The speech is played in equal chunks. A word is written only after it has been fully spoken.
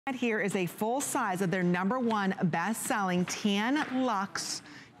Here is a full size of their #1 best-selling Tan-Luxe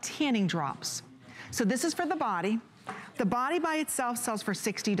tanning drops. So this is for the body. The body by itself sells for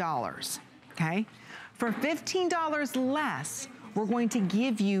 $60, okay? For $15 less, we're going to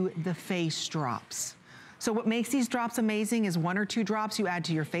give you the face drops. So what makes these drops amazing is 1 or 2 drops you add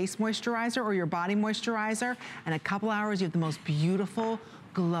to your face moisturizer or your body moisturizer, and a couple hours you have the most beautiful,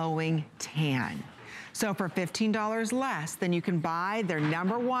 glowing tan. So for $15 less, then you can buy their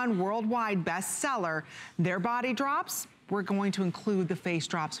 #1 worldwide bestseller, their body drops. We're going to include the face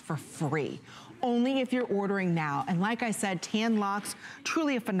drops for free, only if you're ordering now. And like I said, Tan-Luxe,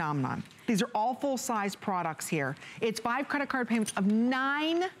 truly a phenomenon. These are all full-size products here. It's 5 credit card payments of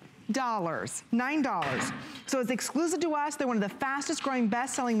 $9. $9. So it's exclusive to us. They're one of the fastest growing,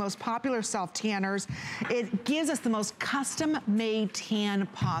 best selling, most popular self-tanners. It gives us the most custom-made tan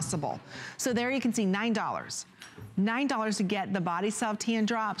possible. So there you can see $9. $9 to get the body self-tan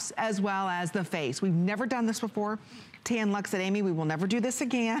drops as well as the face. We've never done this before. Tan-Luxe at Amy, we will never do this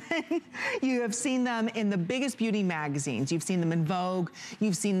again. You have seen them in the biggest beauty magazines. You've seen them in Vogue.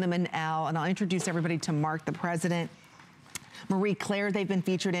 You've seen them in Elle. And I'll introduce everybody to Mark, the president. Marie Claire, they've been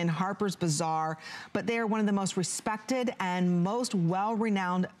featured in Harper's Bazaar, but they are one of the most respected and most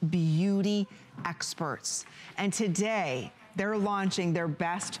well-renowned beauty experts. And today, they're launching their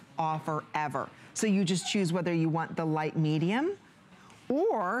best offer ever. So you just choose whether you want the light medium,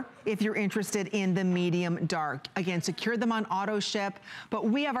 or if you're interested in the medium dark. Again, secure them on auto ship, but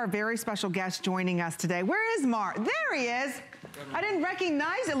we have our very special guest joining us today. Where is Mark? There he is. I didn't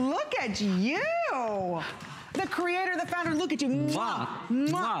recognize it. Look at you. The creator, the founder, look at you. Mwah.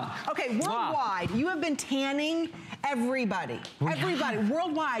 Mwah. Okay, worldwide, you have been tanning everybody. Everybody,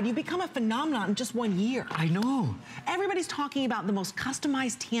 worldwide. You've become a phenomenon in just 1 year. I know. Everybody's talking about the most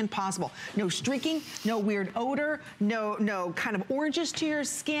customized tan possible. No streaking, no weird odor, no kind of oranges to your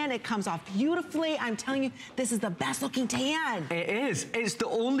skin. It comes off beautifully. I'm telling you, this is the best looking tan. It is. It's the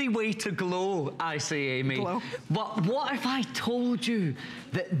only way to glow, I say, Amy. Glow. But what if I told you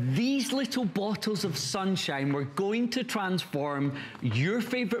that these little bottles of sunshine were going to transform your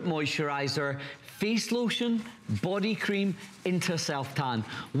favorite moisturizer, face lotion, body cream into self-tan?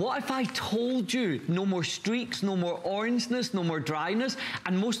 What if I told you no more streaks, no more orangeness, no more dryness,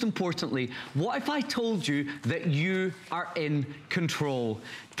 and most importantly, what if I told you that you are in control?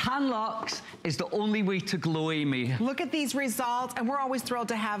 Tan-Luxe is the only way to glow, Amy. Look at these results, and we're always thrilled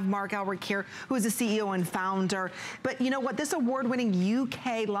to have Mark Elric here, who is the CEO and founder. But you know what? This award-winning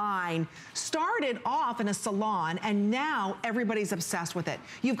UK line started off in a salon, and now everybody's obsessed with it.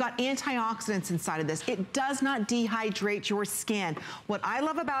 You've got antioxidants inside of this. It does not dehydrate your skin. What I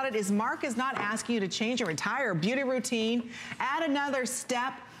love about it is Mark is not asking you to change your entire beauty routine, add another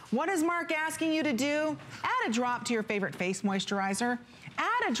step. What is Mark asking you to do? Add a drop to your favorite face moisturizer.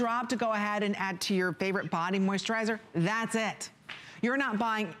 Add a drop to go ahead and add to your favorite body moisturizer. That's it. You're not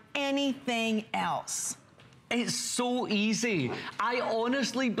buying anything else. It's so easy. I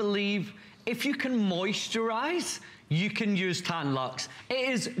honestly believe if you can moisturize, you can use Tan-Luxe. It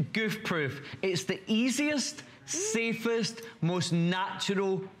is goof-proof. It's the easiest, safest, most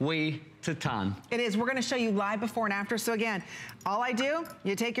natural way to tan. It is. We're gonna show you live before and after. So again, all I do,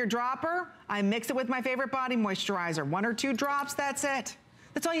 you take your dropper, I mix it with my favorite body moisturizer. 1 or 2 drops, that's it.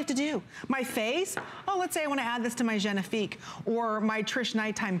 That's all you have to do. My face, oh, let's say I wanna add this to my Genifique, or my Trish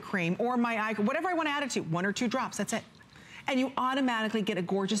Nighttime Cream, or my eye, whatever I wanna add it to, 1 or 2 drops, that's it. And you automatically get a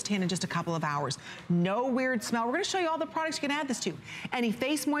gorgeous tan in just a couple of hours. No weird smell. We're gonna show you all the products you can add this to. Any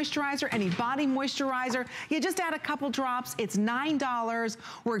face moisturizer, any body moisturizer, you just add a couple drops. It's $9.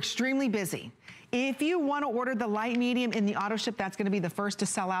 We're extremely busy. If you want to order the light medium in the auto ship, that's going to be the first to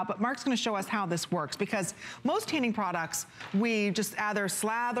sell out. But Mark's going to show us how this works, because most tanning products, we just either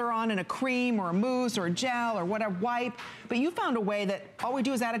slather on in a cream or a mousse or a gel or whatever, wipe. But you found a way that all we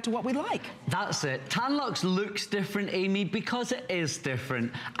do is add it to what we like. That's it. Tan-Luxe looks different, Amy, because it is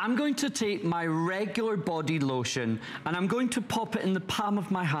different. I'm going to take my regular body lotion and I'm going to pop it in the palm of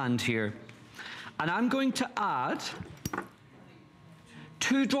my hand here. And I'm going to add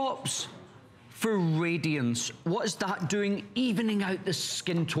 2 drops for radiance. What is that doing? Evening out the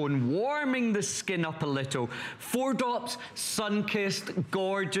skin tone, warming the skin up a little. 4 drops, sun-kissed,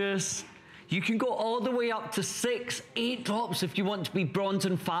 gorgeous. You can go all the way up to 6, 8 drops if you want to be bronze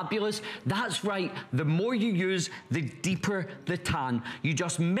and fabulous. That's right, the more you use, the deeper the tan. You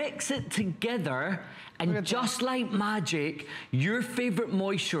just mix it together, and just like magic, your favorite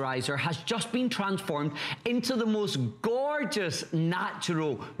moisturizer has just been transformed into the most gorgeous,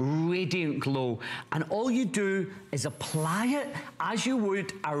 natural, radiant glow. And all you do is apply it as you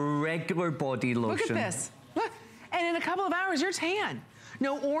would a regular body lotion. Look at this. Look. And in a couple of hours, you're tan.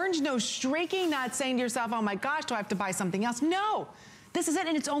 No orange, no streaking, not saying to yourself, oh my gosh, do I have to buy something else? No. This is it,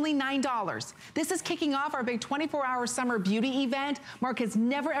 and it's only $9. This is kicking off our big 24-hour summer beauty event. Mark has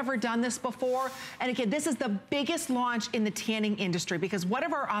never, ever done this before. And again, this is the biggest launch in the tanning industry because what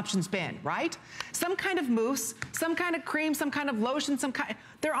have our options been, right? Some kind of mousse, some kind of cream, some kind of lotion,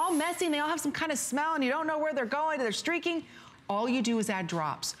 they're all messy and they all have some kind of smell and you don't know where they're going, they're streaking. All you do is add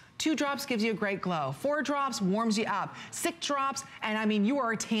drops. 2 drops gives you a great glow. 4 drops warms you up. 6 drops, and I mean, you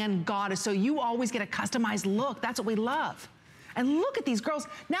are a tan goddess, so you always get a customized look. That's what we love. And look at these girls.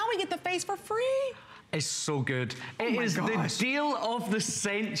 Now we get the face for free. It's so good. It is the deal of the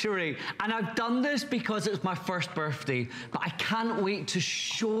century. And I've done this because it's my first birthday, but I can't wait to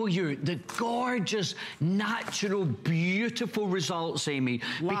show you the gorgeous, natural, beautiful results, Amy.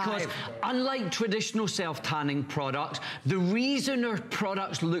 Because unlike traditional self-tanning products, the reason our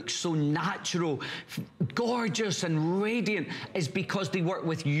products look so natural, gorgeous and radiant is because they work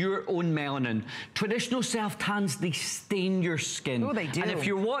with your own melanin. Traditional self-tans, they stain your skin. Oh, they do. And if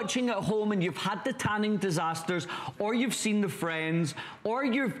you're watching at home and you've had the tanning disasters, or you've seen the Friends, or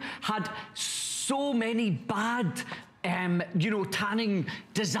you've had so many bad tanning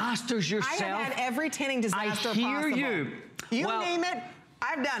disasters yourself. I have had every tanning disaster possible. I hear you. You name it,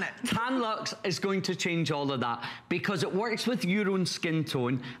 I've done it. Tan-Luxe is going to change all of that because it works with your own skin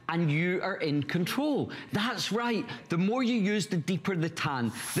tone and you are in control. That's right. The more you use, the deeper the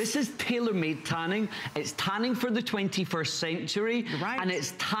tan. This is tailor-made tanning. It's tanning for the 21st century. And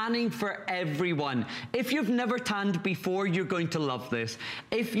it's tanning for everyone. If you've never tanned before, you're going to love this.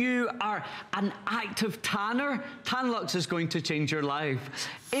 If you are an active tanner, Tan-Luxe is going to change your life.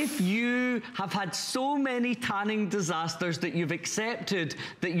 If you have had so many tanning disasters that you've accepted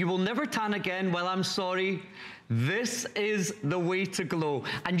that you will never tan again, well, I'm sorry. This is the way to glow.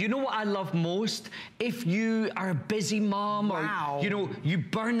 And you know what I love most? If you are a busy mom or, you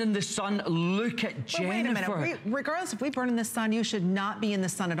burn in the sun, look at Jennifer. Wait a minute. Regardless if we burn in the sun, you should not be in the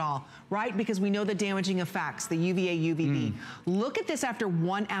sun at all, right? Because we know the damaging effects, the UVA, UVB. Look at this after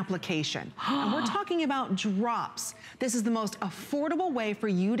one application. And we're talking about drops. This is the most affordable way for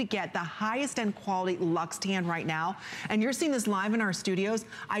you to get the highest end quality Luxe tan right now. And you're seeing this live in our studios.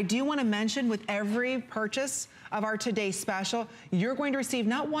 I do want to mention with every purchase of our Today Special, you're going to receive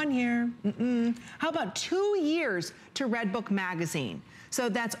not 1 year, how about 2 years to Redbook magazine. So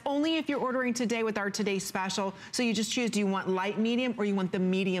that's only if you're ordering today with our Today Special. So you just choose, do you want light medium or you want the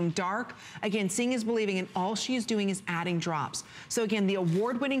medium dark? Again, seeing is believing, and all she is doing is adding drops. So again, the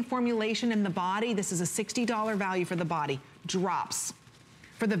award-winning formulation in the body, this is a $60 value for the body, drops.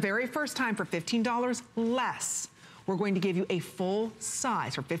 For the very first time, for $15 less, we're going to give you a full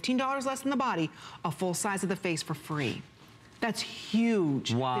size, for $15 less than the body, a full size of the face for free. That's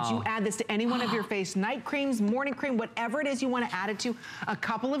huge. Wow. That you add this to any one of your face, night creams, morning cream, whatever it is you want to add it to, a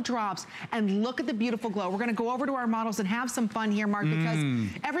couple of drops, and look at the beautiful glow. We're going to go over to our models and have some fun here, Mark, because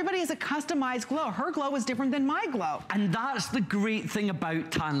everybody has a customized glow. Her glow is different than my glow. And that's the great thing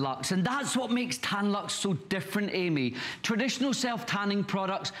about Tan-Luxe, and that's what makes Tan-Luxe so different, Amy. Traditional self-tanning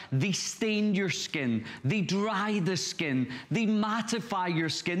products, they stain your skin, they dry the skin, they mattify your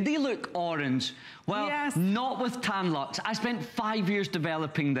skin, they look orange. Well, not with Tan-Luxe. I spent 5 years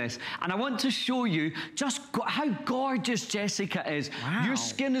developing this, and I want to show you just how gorgeous Jessica is. Wow. Your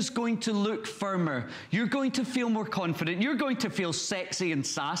skin is going to look firmer. You're going to feel more confident. You're going to feel sexy and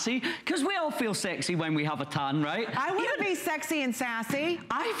sassy, because we all feel sexy when we have a tan, right? I want to be sexy and sassy.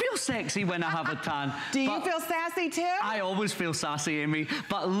 I feel sexy when I have a tan. Do you feel sassy too? I always feel sassy, Amy.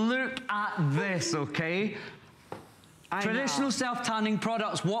 But look at this, okay? Traditional self-tanning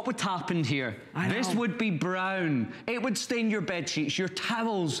products, what would happen here? This would be brown. It would stain your bed sheets, your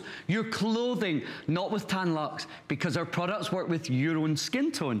towels, your clothing. Not with Tan-Luxe, because our products work with your own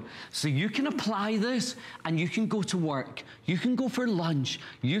skin tone. So you can apply this and you can go to work. You can go for lunch.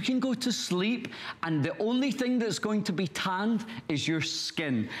 You can go to sleep. And the only thing that's going to be tanned is your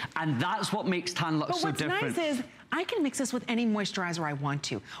skin. And that's what makes Tan-Luxe so different. But what's nice is, I can mix this with any moisturizer I want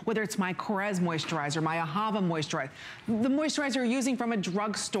to, whether it's my Korres moisturizer, my Ahava moisturizer, the moisturizer you're using from a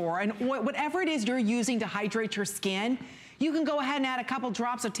drugstore, and whatever it is you're using to hydrate your skin, you can go ahead and add a couple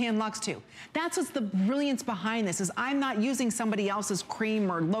drops of Tan-Luxe to. That's what's the brilliance behind this, is I'm not using somebody else's cream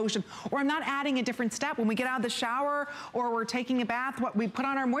or lotion, or I'm not adding a different step. When we get out of the shower or we're taking a bath, what we put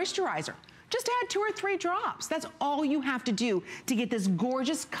on our moisturizer. Just add 2 or 3 drops. That's all you have to do to get this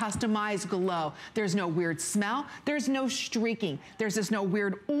gorgeous customized glow. There's no weird smell. There's no streaking. There's just no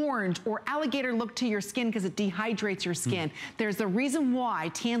weird orange or alligator look to your skin because it dehydrates your skin. There's the reason why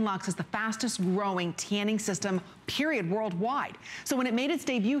Tan-Luxe is the fastest growing tanning system, period, worldwide. So when it made its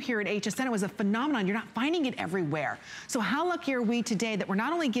debut here at HSN, it was a phenomenon. You're not finding it everywhere. So how lucky are we today that we're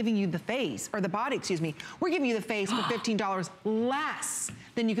not only giving you the face, or the body, excuse me, we're giving you the face for $15 less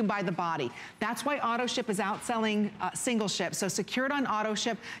than you can buy the body. That's why auto ship is outselling single ship. So secure it on auto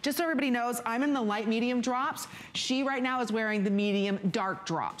ship. Just so everybody knows, I'm in the light medium drops. She right now is wearing the medium dark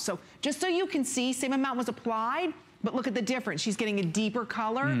drops. So just so you can see, same amount was applied, but look at the difference. She's getting a deeper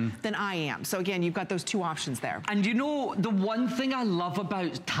color than I am. So again, you've got those 2 options there. And you know, the one thing I love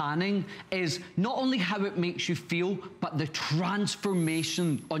about tanning is not only how it makes you feel, but the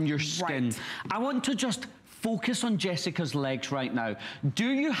transformation on your skin. Right. I want to just focus on Jessica's legs right now. Do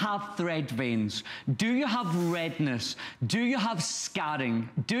you have thread veins? Do you have redness? Do you have scarring?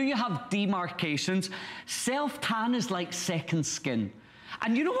 Do you have demarcations? Self-tan is like second skin.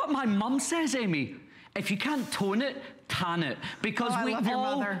 And you know what my mum says, Amy? If you can't tone it, tan it. Because we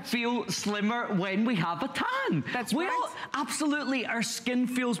all feel slimmer when we have a tan. That's right. Absolutely, our skin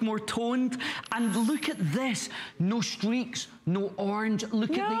feels more toned. And look at this. No streaks, no orange.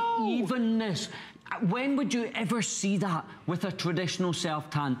 Look at the evenness. When would you ever see that with a traditional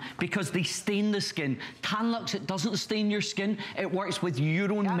self-tan? Because they stain the skin. Tan-Luxe, it doesn't stain your skin. It works with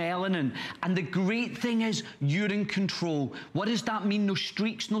your own melanin. And the great thing is you're in control. What does that mean? No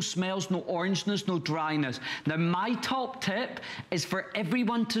streaks, no smells, no orangeness, no dryness. Now, my top tip is for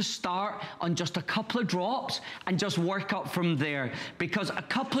everyone to start on just a couple of drops and just work up from there. Because a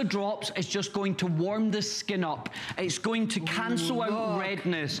couple of drops is just going to warm the skin up. It's going to cancel out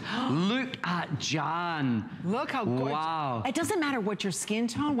redness. Look at Look how gorgeous. Wow. It doesn't matter what your skin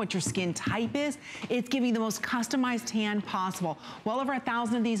tone, what your skin type is. It's giving you the most customized tan possible. Well over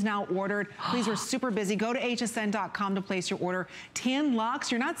 1,000 of these now ordered. Please, we're super busy. Go to hsn.com to place your order. Tan-Luxe,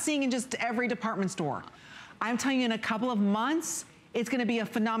 you're not seeing in just every department store. I'm telling you, in a couple of months, it's gonna be a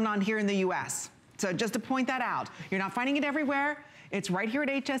phenomenon here in the US. So just to point that out, you're not finding it everywhere. It's right here at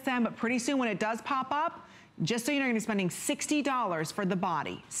HSN, but pretty soon when it does pop up, just so you know, you're gonna be spending $60 for the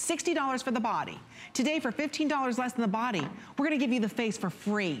body. $60 for the body. Today, for $15 less than the body, we're gonna give you the face for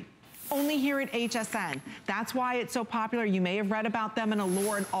free. Only here at HSN. That's why it's so popular. You may have read about them in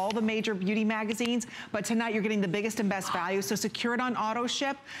Allure and all the major beauty magazines, but tonight you're getting the biggest and best value, so secure it on auto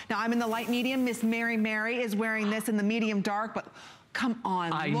ship. Now, I'm in the light medium. Miss Mary is wearing this in the medium dark, but come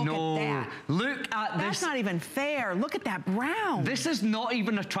on, look at that. Look at this. That's not even fair. Look at that brown. This is not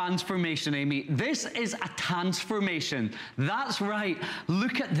even a transformation, Amy. This is a transformation. That's right.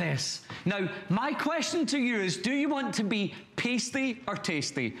 Look at this. Now, my question to you is, do you want to be pasty or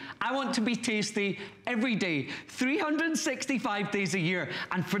tasty? I want to be tasty every day, 365 days a year.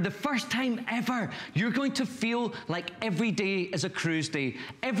 And for the first time ever, you're going to feel like every day is a cruise day.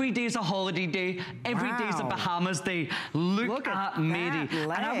 Every day is a holiday day. Every day is a Bahamas day. Look at Mary.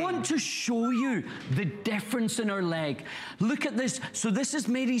 And I want to show you the difference in her leg. Look at this. So this is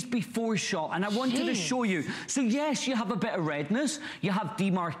Mary's before shot, and I wanted to show you. So yes, you have a bit of redness, you have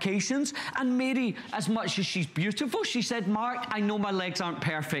demarcations, and Mary, as much as she's beautiful, she said, Mark, I know my legs aren't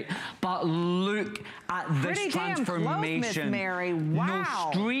perfect, but look at this transformation. Miss Mary.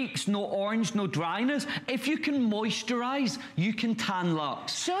 Wow. No streaks, no orange, no dryness. If you can moisturize, you can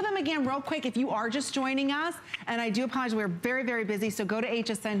Tan-Luxe. Show them again real quick if you are just joining us, and I do apologize, we're very, very busy, so go to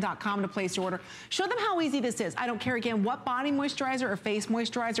hsn.com to place your order. Show them how easy this is. I don't care, again, what body moisturizer or face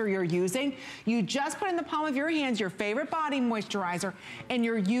moisturizer you're using. You just put in the palm of your hands your favorite body moisturizer, and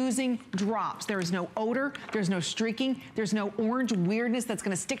you're using drops. There is no odor, there's no streaking, there's no orange weirdness that's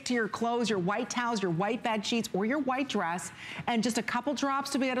gonna stick to your clothes, your white towels, your white bed sheets, or your white dress, and just a couple drops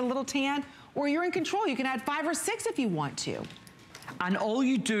to get a little tan, or you're in control. You can add 5 or 6 if you want to. And all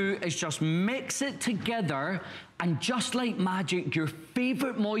you do is just mix it together, and just like magic, your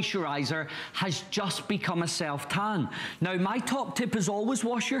favorite moisturizer has just become a self-tan. Now, my top tip is always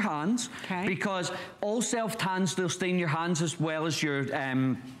wash your hands, because all self-tans, they'll stain your hands as well as your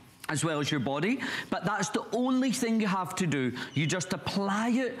body, but that's the only thing you have to do. You just apply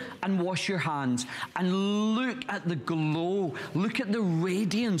it and wash your hands, and look at the glow, look at the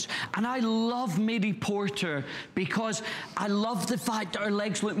radiance. And I love Mary Porter because I love the fact that her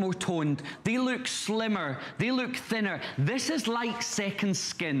legs look more toned. They look slimmer, they look thinner. This is like second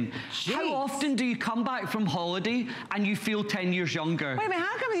skin. How often do you come back from holiday and you feel 10 years younger? Wait a minute,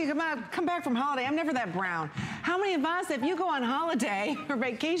 how come you come back from holiday? I'm never that brown. How many of us, if you go on holiday or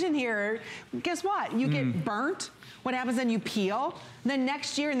vacation here, here, guess what? You get burnt. What happens then? You peel. Then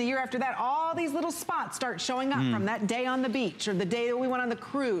next year and the year after that, all these little spots start showing up from that day on the beach or the day that we went on the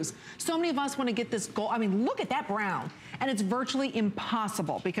cruise. So many of us want to get this gold. I mean, look at that brown. And it's virtually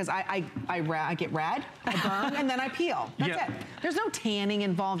impossible because I get red, I burn, and then I peel. That's it. There's no tanning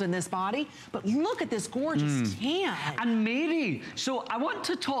involved in this body, but look at this gorgeous tan. And Mary, so I want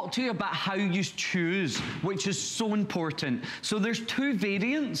to talk to you about how you choose, which is so important. So there's 2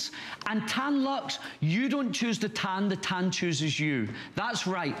 variants, and Tan-Luxe, you don't choose the tan chooses you. That's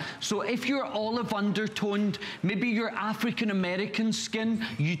right. So if you're olive undertoned, maybe you're African-American skin,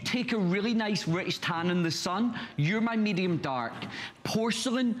 you take a really nice rich tan in the sun, you're my medium dark.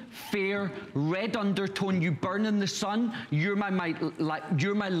 Porcelain, fair, red undertone, you burn in the sun, you're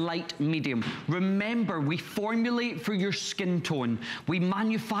my light medium. Remember, we formulate for your skin tone. We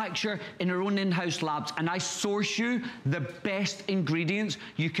manufacture in our own in-house labs, and I source you the best ingredients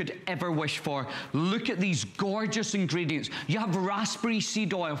you could ever wish for. Look at these gorgeous ingredients. You have raspberry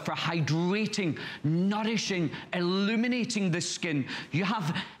seed oil for hydrating, nourishing, illuminating the skin. You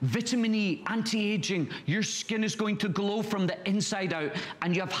have vitamin E, anti-aging. Your skin is going to glow from the inside out,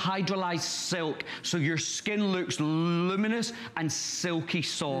 and you have hydrolyzed silk, so your skin looks luminous and silky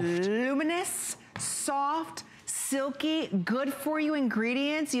soft. Luminous, soft, silky, good for you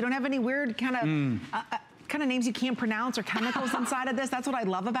ingredients. You don't have any weird kind of names you can't pronounce or chemicals inside of this. That's what I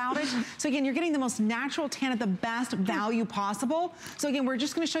love about it. So again, you're getting the most natural tan at the best value possible. So again, we're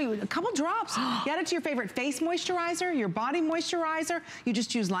just gonna show you a couple drops. You add it to your favorite face moisturizer, your body moisturizer. You just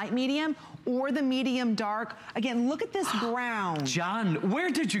choose light medium or the medium dark. Again, look at this brown. Jan,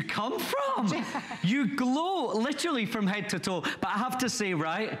 where did you come from? You glow literally from head to toe. But I have to say,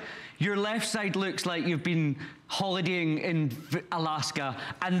 right, your left side looks like you've been holidaying in Alaska,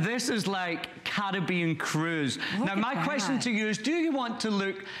 and this is like Caribbean cruise. Now, my question to you is, do you want to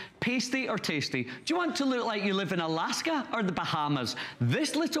look pasty or tasty? Do you want to look like you live in Alaska or the Bahamas?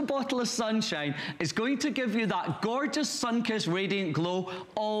 This little bottle of sunshine is going to give you that gorgeous sun-kissed radiant glow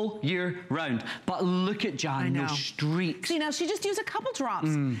all year round. But look at Jan, no streaks. See, now she just used a couple drops.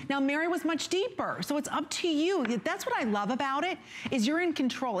 Now, Mary was much deeper, so it's up to you. That's what I love about it, is you're in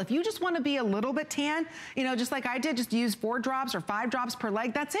control. If you just want to be a little bit tan, you know, just like I did, just use 4 drops or 5 drops per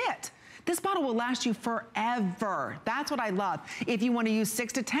leg, that's it. This bottle will last you forever. That's what I love. If you want to use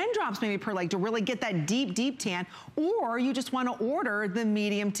 6 to 10 drops maybe per leg to really get that deep, deep tan, or you just want to order the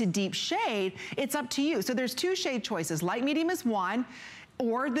medium to deep shade, it's up to you. So there's 2 shade choices. Light medium is one,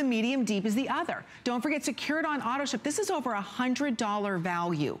 or the medium deep is the other. Don't forget, secured on auto ship. This is over $100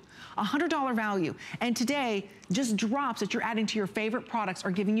 value. $100 value. And today, just drops that you're adding to your favorite products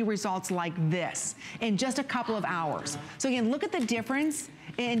are giving you results like this in just a couple of hours. So again, look at the difference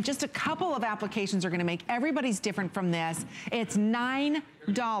in just a couple of applications are gonna make. Everybody's different from this. It's $9.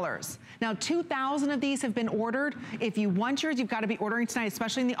 Now, 2,000 of these have been ordered. If you want yours, you've got to be ordering tonight,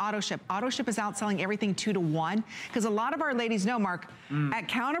 especially in the auto ship. Auto ship is outselling everything 2 to 1, because a lot of our ladies know, Mark, at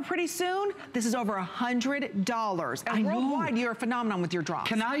counter pretty soon, this is over $100. And worldwide, you're a phenomenon with your drops.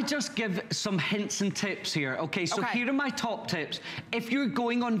 Can I just give some hints and tips here? Okay, so here are my top tips. If you're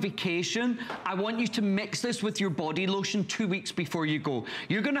going on vacation, I want you to mix this with your body lotion 2 weeks before you go.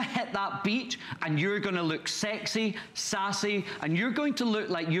 You're gonna hit that beach and you're gonna look sexy, sassy, and you're going to look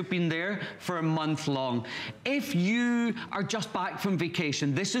like you've been there for a month long. If you are just back from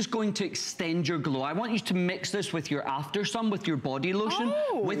vacation, this is going to extend your glow. I want you to mix this with your after sun, with your body lotion,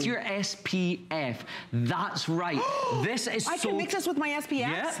 with your SPF. That's right. This is I can mix this with my SPF?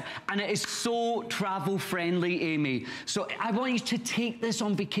 Yeah, and it is so travel friendly, Amy. So I want you to take this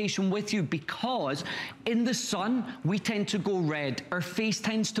on vacation with you, because in the sun, we tend to go red. Our face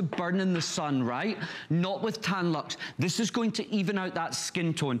tends to burn in the sun, right? Not with Tan-Luxe. This is going to even out that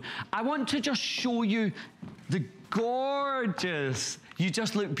skin tone. I want to just show you the gorgeous, you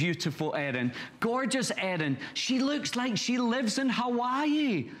just look beautiful, Erin. Gorgeous Erin. She looks like she lives in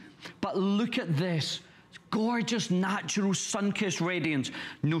Hawaii. But look at this. Gorgeous, natural, sun-kissed radiance.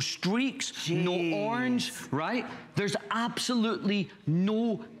 No streaks, no orange, right? There's absolutely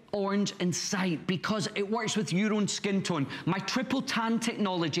no orange in sight, because it works with your own skin tone. My triple tan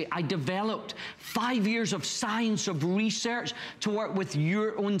technology, I developed 5 years of science, of research to work with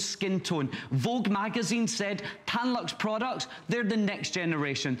your own skin tone. Vogue magazine said Tan-Luxe products, they're the next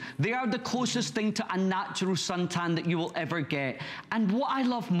generation. They are the closest thing to a natural suntan that you will ever get. And what I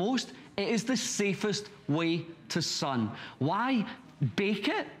love most, it is the safest way to sun. Why bake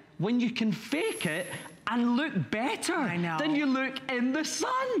it when you can fake it and look better than you look in the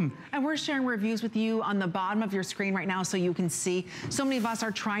sun. And we're sharing reviews with you on the bottom of your screen right now so you can see. So many of us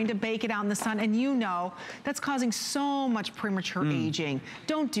are trying to bake it out in the sun, and you know that's causing so much premature aging.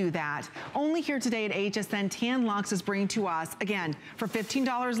 Don't do that. Only here today at HSN, Tan-Luxe is bringing to us, again, for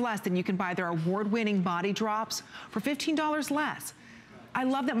 $15 less than you can buy their award-winning body drops for $15 less. I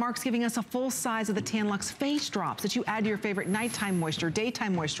love that Mark's giving us a full size of the Tan-Luxe face drops that you add to your favorite nighttime moisture,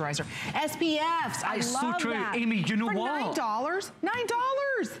 daytime moisturizer, SPFs. I love so true. that. Amy, you know what? For $9.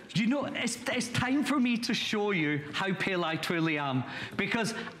 $9. You know, it's time for me to show you how pale I truly am,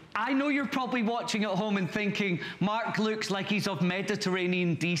 because I know you're probably watching at home and thinking, Mark looks like he's of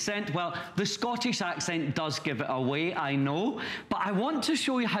Mediterranean descent. Well, the Scottish accent does give it away, I know. But I want to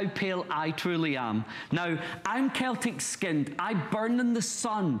show you how pale I truly am. Now, I'm Celtic skinned. I burn in the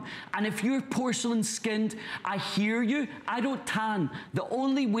sun. And if you're porcelain skinned, I hear you. I don't tan. The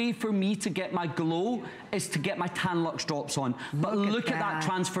only way for me to get my glow is to get my Tan-Luxe drops on. But look at that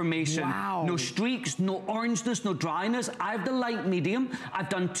transformation. Wow. No streaks, no orangeness, no dryness. I have the light medium. I've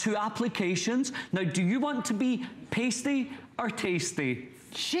done 2 applications. Now, do you want to be pasty or tasty?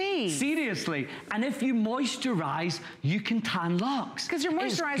 Jeez. Seriously. And if you moisturize, you can Tan-Luxe. Because you're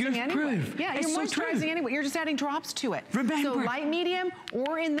moisturizing anyway. Yeah, you're moisturizing anyway. You're just adding drops to it. Remember. So light medium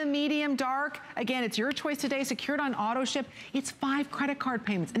or in the medium dark. Again, it's your choice today. Secured on auto ship. It's 5 credit card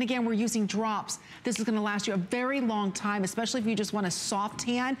payments. And again, we're using drops. This is going to last you a very long time, especially if you just want a soft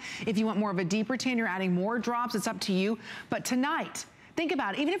tan. If you want more of a deeper tan, you're adding more drops. It's up to you. But tonight, think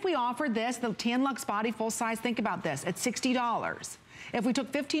about it. Even if we offered this, the Tan-Luxe body full size, think about this, at $60. If we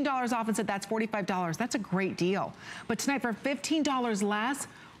took $15 off and said that's $45, that's a great deal. But tonight, for $15 less,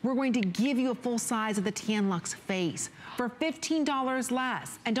 we're going to give you a full size of the Tan-Luxe face for $15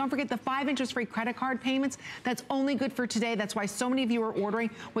 less. And don't forget the 5 interest-free credit card payments. That's only good for today. That's why so many of you are ordering,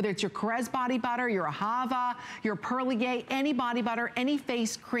 whether it's your Caress body butter, your Ahava, your Perlier, any body butter, any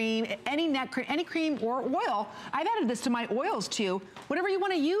face cream, any neck cream, any cream or oil. I've added this to my oils too. Whatever you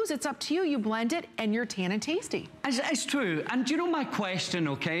want to use, it's up to you. You blend it and you're tan and tasty. It's true. And do you know my question,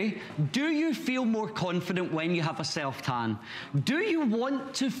 okay? Do you feel more confident when you have a self-tan? Do you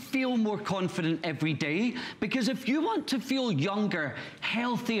want to feel more confident every day? Because if you want to feel younger,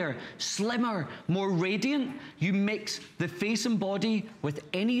 healthier, slimmer, more radiant, you mix the face and body with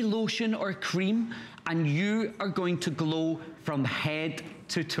any lotion or cream and you are going to glow from head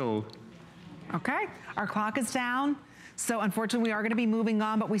to toe. Okay, our clock is down. So unfortunately, we are gonna be moving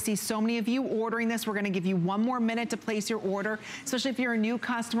on, but we see so many of you ordering this. We're gonna give you 1 more minute to place your order, especially if you're a new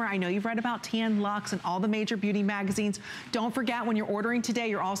customer. I know you've read about Tan-Luxe and all the major beauty magazines. Don't forget, when you're ordering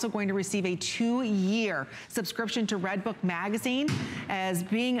today, you're also going to receive a 2-year subscription to Redbook magazine. As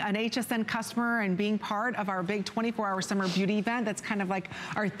being an HSN customer and being part of our big 24-hour summer beauty event, that's kind of like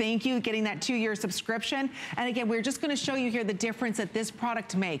our thank you, getting that 2-year subscription. And again, we're just gonna show you here the difference that this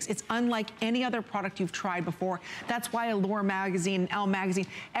product makes. It's unlike any other product you've tried before. That's why Allure magazine, Elle magazine,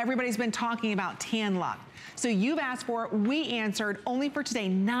 everybody's been talking about Tan-Luxe. So you've asked for it, we answered, only for today,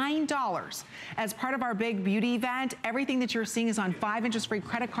 $9. As part of our big beauty event, everything that you're seeing is on 5 interest-free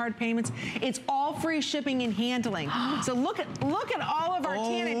credit card payments. It's all free shipping and handling. So look at all of our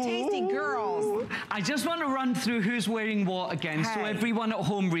tan and tasty girls. I just want to run through who's wearing what again, so everyone at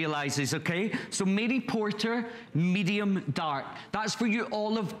home realizes, okay? So Mary Porter, medium dark. That's for you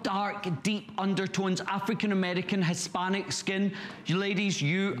olive, dark, deep undertones, African-American, Hispanic skin. You ladies,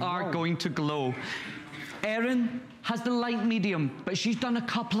 you are going to glow. Erin has the light medium, but she's done a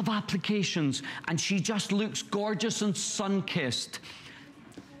couple of applications and she just looks gorgeous and sun-kissed.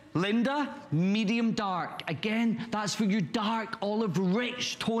 Linda, medium dark. Again, that's for your dark, olive,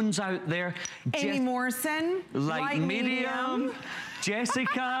 rich tones out there. Amy Morrison, light medium.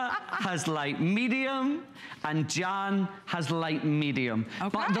 Jessica has light medium. And Jan has light medium. Okay.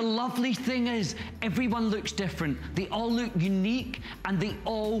 But the lovely thing is, everyone looks different. They all look unique and they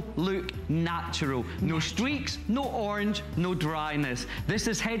all look natural. No streaks, no orange, no dryness. This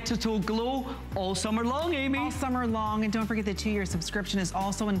is head to toe glow all summer long, Amy. All summer long, and don't forget the 2-year subscription is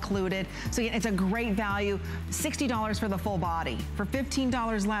also included. So it's a great value, $60 for the full body. For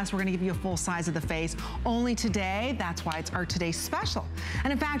 $15 less, we're gonna give you a full size of the face. Only today, that's why it's our today's special.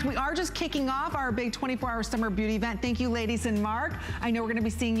 And in fact, we are just kicking off our big 24-hour summer beauty event. Thank you, ladies and Mark. I know we're gonna be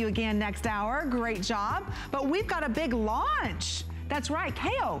seeing you again next hour. Great job. But we've got a big launch. That's right,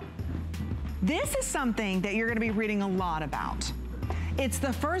 KO. This is something that you're gonna be reading a lot about. It's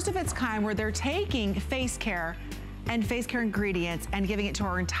the first of its kind where they're taking face care and face care ingredients and giving it to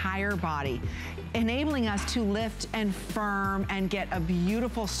our entire body, enabling us to lift and firm and get a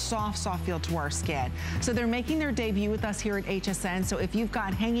beautiful soft feel to our skin. So they're making their debut with us here at HSN. So if you've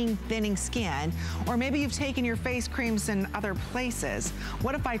got hanging, thinning skin, or maybe you've taken your face creams in other places,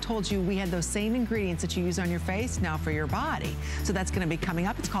 what if I told you we had those same ingredients that you use on your face now for your body? So that's gonna be coming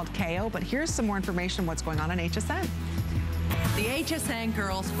up. It's called KO, but here's some more information on what's going on HSN. The HSN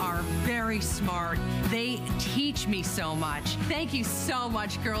girls are very smart. They teach me so much. Thank you so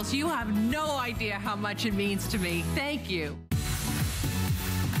much, girls. You have no idea how much it means to me. Thank you.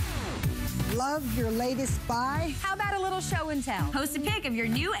 Love your latest buy? How about a little show and tell? Post a pic of your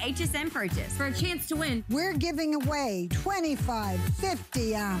new HSN purchase for a chance to win. We're giving away $25,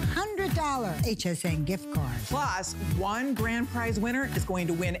 $50, $100 HSN gift cards. Plus, one grand prize winner is going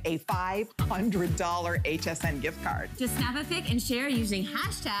to win a $500 HSN gift card. Just snap a pic and share using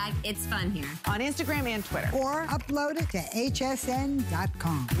hashtag It's Fun Here On Instagram and Twitter. Or upload it to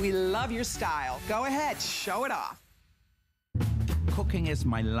hsn.com. We love your style. Go ahead, show it off. Cooking is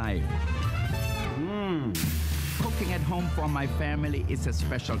my life. Cooking at home for my family is a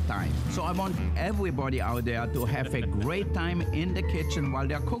special time. So I want everybody out there to have a great time in the kitchen while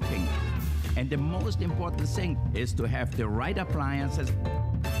they're cooking. And the most important thing is to have the right appliances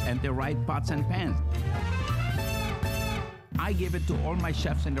and the right pots and pans. I give it to all my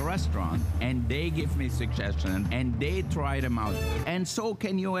chefs in the restaurant, and they give me suggestions, and they try them out. And so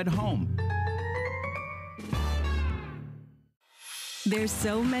can you at home. There's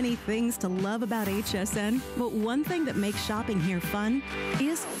so many things to love about HSN, but one thing that makes shopping here fun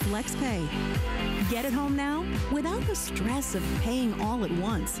is FlexPay. Get it home now without the stress of paying all at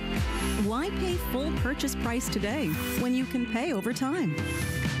once. Why pay full purchase price today when you can pay over time?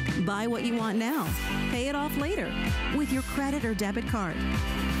 Buy what you want now, pay it off later with your credit or debit card.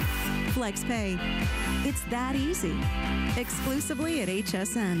 FlexPay. It's that easy. Exclusively at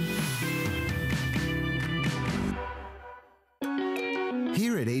HSN.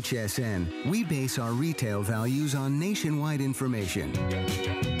 Here at HSN, we base our retail values on nationwide information.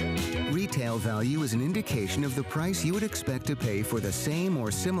 Retail value is an indication of the price you would expect to pay for the same or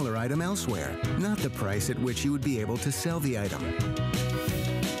similar item elsewhere, not the price at which you would be able to sell the item.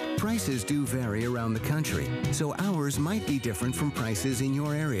 Prices do vary around the country, so ours might be different from prices in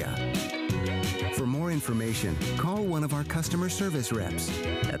your area. For more information, call one of our customer service reps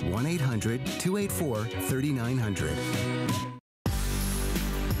at 1-800-284-3900.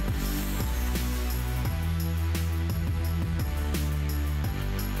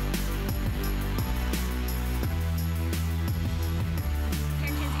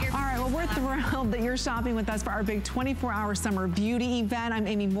 Thrilled that you're shopping with us for our big 24-hour summer beauty event. I'm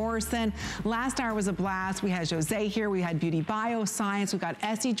Amy Morrison. Last hour was a blast. We had Jose here. We had Beauty Bioscience. We got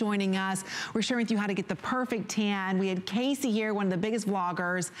Essie joining us. We're sharing with you how to get the perfect tan. We had Casey here, one of the biggest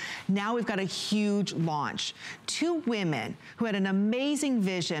vloggers. Now we've got a huge launch. Two women who had an amazing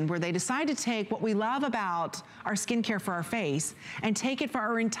vision where they decided to take what we love about our skincare for our face and take it for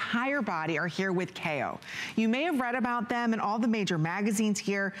our entire body are here with KO. You may have read about them in all the major magazines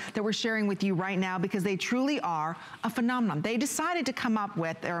here that we're sharing with you right now because they truly are a phenomenon. They decided to come up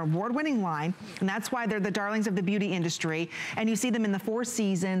with their award-winning line, and that's why they're the darlings of the beauty industry. And you see them in the Four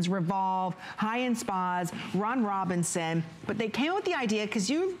Seasons, Revolve, High-End Spas, Ron Robinson. But they came up with the idea because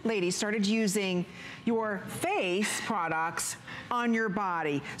you ladies started using your face products on your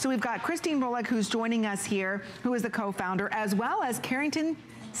body. So we've got Christine Bullock, who's joining us here, who is the co-founder, as well as Carrington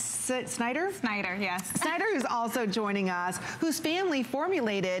Snyder? Snyder, yes. Snyder, who's also joining us, whose family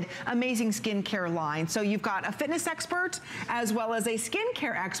formulated amazing skincare line. So you've got a fitness expert as well as a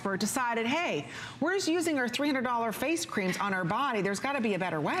skincare expert decided, hey, we're just using our $300 face creams on our body. There's got to be a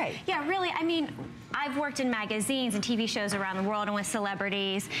better way. Yeah, really. I mean, I've worked in magazines and TV shows around the world and with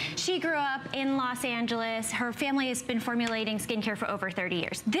celebrities. She grew up in Los Angeles. Her family has been formulating skincare for over 30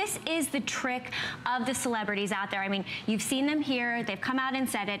 years. This is the trick of the celebrities out there. I mean, you've seen them here. They've come out and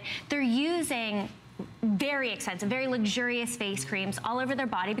said it. They're using very expensive, very luxurious face creams all over their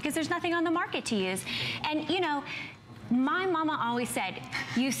body because there's nothing on the market to use. And, you know, my mama always said,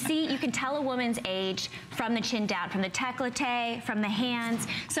 you can tell a woman's age from the chin down, from the décolleté, from the hands.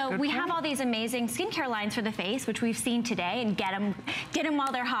 So we have all these amazing skincare lines for the face, which we've seen today, and get them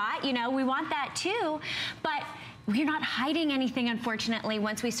while they're hot. You know, we want that too, but we're not hiding anything, unfortunately,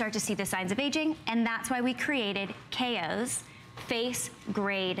 once we start to see the signs of aging, and that's why we created KO's Face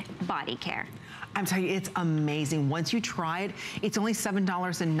grade body care. I'm telling you, it's amazing. Once you try it, it's only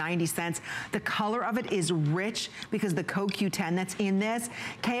 $7.90. The color of it is rich because the CoQ10 that's in this.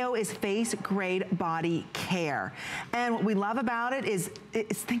 KO is face grade body care. And what we love about it is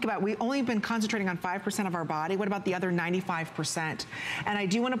think about it, we've only been concentrating on 5% of our body. What about the other 95%? And I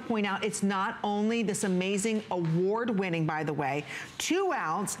do want to point out, it's not only this amazing award-winning, by the way, 2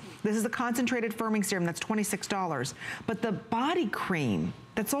 ounce, this is the concentrated firming serum, that's $26. But the body cream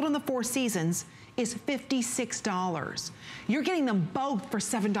that's sold in the Four Seasons is $56. You're getting them both for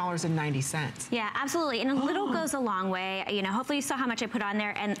 $7.90. Yeah, absolutely. And a little goes a long way. You know, hopefully you saw how much I put on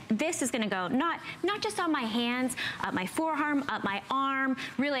there, and this is gonna go not just on my hands, up my forearm, up my arm.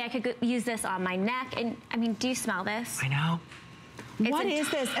 Really, I could use this on my neck. And I mean, do you smell this? I know. What is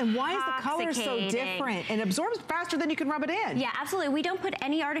this, and why is the color so different? And absorbs faster than you can rub it in. Yeah, absolutely. We don't put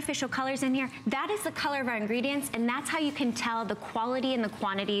any artificial colors in here. That is the color of our ingredients, and that's how you can tell the quality and the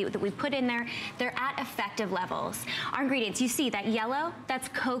quantity that we put in there. They're at effective levels. Our ingredients, you see that yellow? That's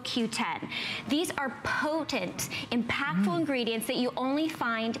CoQ10. These are potent, impactful ingredients that you only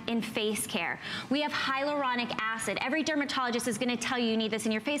find in face care. We have hyaluronic acid. Every dermatologist is gonna tell you need this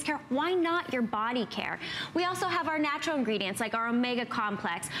in your face care. Why not your body care? We also have our natural ingredients like our omega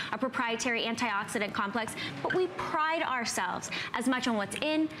complex, our proprietary antioxidant complex, but we pride ourselves as much on what's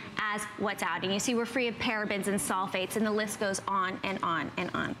in as what's out. And you see we're free of parabens and sulfates, and the list goes on and on and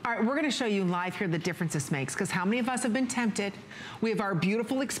on. All right, we're gonna show you live here the difference this makes, because how many of us have been tempted? We have our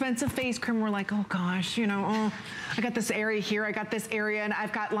beautiful, expensive face cream. We're like, oh gosh, you know, oh, I got this area here, I got this area, and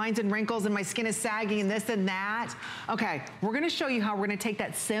I've got lines and wrinkles, and my skin is sagging, and this and that. Okay, we're gonna show you how we're gonna take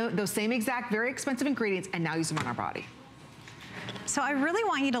those same exact, very expensive ingredients and now use them on our body. So I really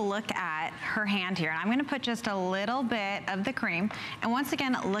want you to look at her hand here. I'm gonna put just a little bit of the cream. And once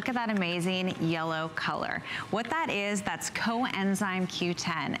again, look at that amazing yellow color. What that is, that's coenzyme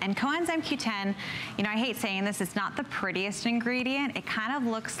Q10. And coenzyme Q10, you know, I hate saying this, it's not the prettiest ingredient. It kind of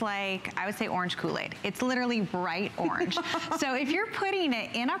looks like, I would say orange Kool-Aid. It's literally bright orange. So if you're putting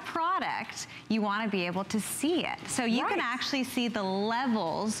it in a product, you wanna be able to see it. So you can actually see the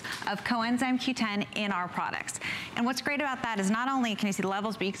levels of coenzyme Q10 in our products. And what's great about that is not only can you see the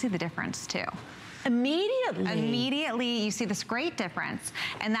levels, but you can see the difference too. Immediately, you see this great difference.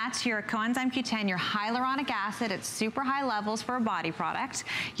 And that's your coenzyme Q10, your hyaluronic acid, it's super high levels for a body product.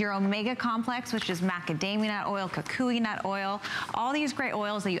 Your omega complex, which is macadamia nut oil, kukui nut oil, all these great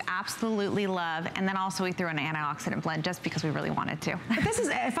oils that you absolutely love. And then also we threw an antioxidant blend just because we really wanted to. But this is,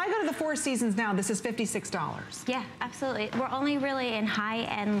 if I go to the Four Seasons now, this is $56. Yeah, absolutely. We're only really in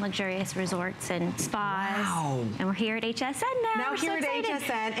high-end luxurious resorts and spas. Wow. And we're here at HSN now. Now here at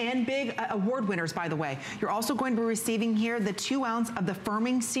HSN, and big award winners, by the way. You're also going to be receiving here the 2 ounce of the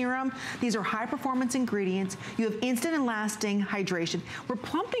firming serum. These are high performance ingredients. You have instant and lasting hydration. We're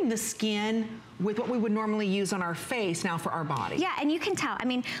plumping the skin with what we would normally use on our face now for our body. Yeah, and you can tell. I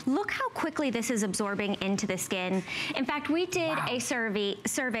mean, look how quickly this is absorbing into the skin. In fact, we did a survey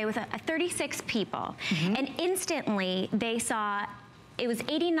with 36 people, and instantly they saw it was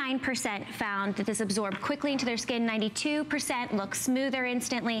 89% found that this absorbed quickly into their skin, 92% looked smoother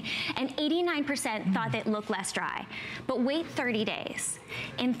instantly, and 89% thought that it looked less dry. But wait 30 days.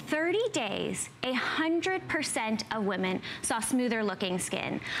 In 30 days, 100% of women saw smoother looking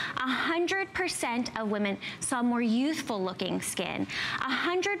skin. 100% of women saw more youthful looking skin.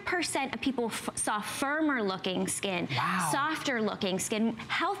 100% of people saw firmer looking skin, softer looking skin,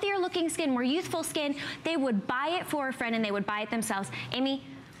 healthier looking skin, more youthful skin. They would buy it for a friend and they would buy it themselves. Amy,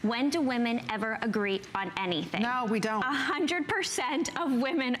 when do women ever agree on anything? No, we don't. 100% of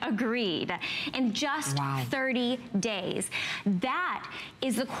women agreed in just 30 days. That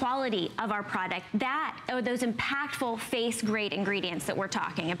is the quality of our product. That are those impactful face grade ingredients that we're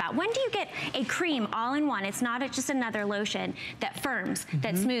talking about. When do you get a cream all in one? It's not just another lotion that firms,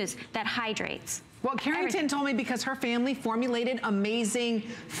 that smooths, that hydrates. Well, Carrington told me because her family formulated amazing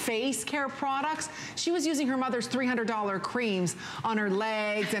face care products, she was using her mother's $300 creams on her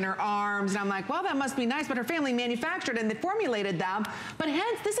legs and her arms. And I'm like, well, that must be nice. But her family manufactured and they formulated them. But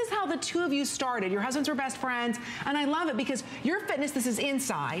hence, this is how the two of you started. Your husbands were best friends. And I love it because your fitness, this is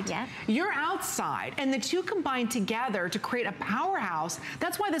inside. Yeah. You're outside. And the two combined together to create a powerhouse.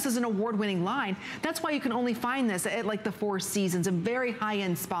 That's why this is an award-winning line. That's why you can only find this at like the Four Seasons and very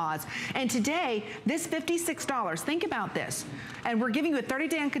high-end spas. And today, this $56, think about this. And we're giving you a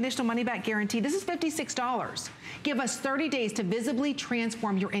 30-day unconditional money-back guarantee. This is $56. Give us 30 days to visibly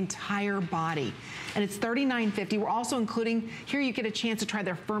transform your entire body. And it's $39.50. We're also including, here you get a chance to try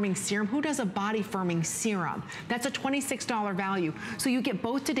their firming serum. Who does a body firming serum? That's a $26 value. So you get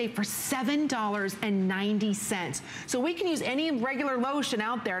both today for $7.90. So we can use any regular lotion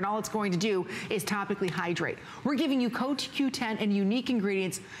out there, and all it's going to do is topically hydrate. We're giving you CoQ10 and unique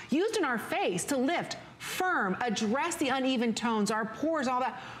ingredients used in our face to lift, firm, address the uneven tones, our pores, all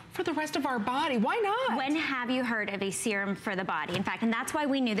that, for the rest of our body. Why not? When have you heard of a serum for the body? In fact, and that's why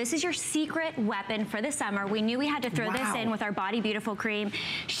we knew this is your secret weapon for the summer. We knew we had to throw this in with our Body Beautiful cream.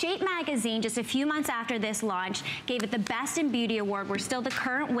 Shape Magazine, just a few months after this launch, gave it the Best in Beauty Award. We're still the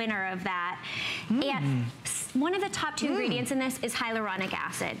current winner of that. And one of the top 2 ingredients in this is hyaluronic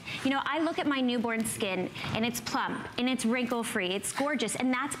acid. You know, I look at my newborn skin and it's plump and it's wrinkle-free, it's gorgeous,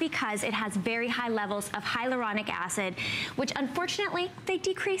 and that's because it has very high levels of hyaluronic acid, which unfortunately, they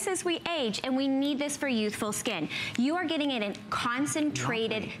decrease as we age, and we need this for youthful skin. You are getting it in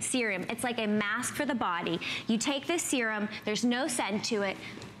concentrated serum. It's like a mask for the body. You take this serum, there's no scent to it.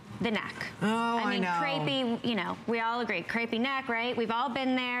 The neck. Oh, I mean, know. Crepey, you know, we all agree, crepey neck, right? We've all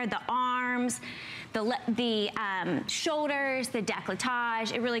been there, the arms, the shoulders, the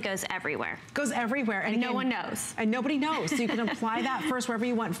décolletage, it really goes everywhere. Goes everywhere. And no one knows. And nobody knows. So you can apply that first wherever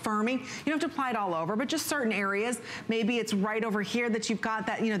you want firming. You don't have to apply it all over, but just certain areas. Maybe it's right over here that you've got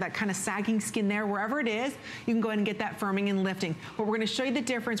that, you know, that kind of sagging skin there. Wherever it is, you can go ahead and get that firming and lifting. But we're going to show you the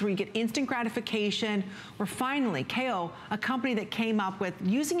difference where you get instant gratification. We're finally, KO, a company that came up with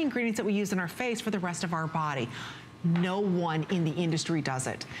using ingredients that we use in our face for the rest of our body. No one in the industry does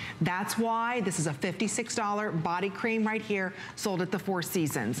it. That's why this is a $56 body cream right here, sold at the Four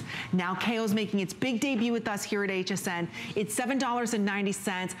Seasons. Now KO's making its big debut with us here at HSN. It's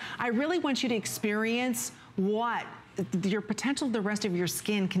 $7.90. I really want you to experience what your potential of the rest of your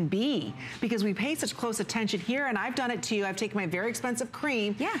skin can be, because we pay such close attention here, and I've done it too. I've taken my very expensive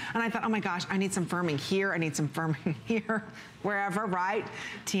cream, and I thought, oh my gosh, I need some firming here, I need some firming here, wherever, right?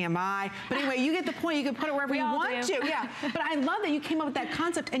 TMI. But anyway, you get the point. You can put it wherever you want to. Yeah. But I love that you came up with that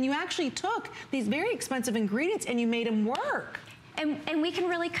concept, and you actually took these very expensive ingredients and you made them work. And we can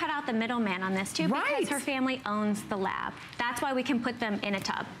really cut out the middleman on this too, because her family owns the lab. That's why we can put them in a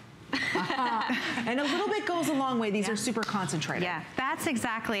tub. And a little bit goes a long way. These are super concentrated. Yeah, that's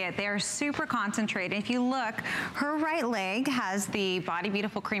exactly it. They're super concentrated. If you look, her right leg has the Body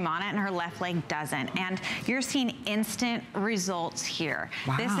Beautiful cream on it and her left leg doesn't. And you're seeing instant results here.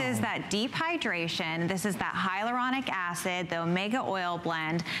 Wow. This is that deep hydration. This is that hyaluronic acid, the omega oil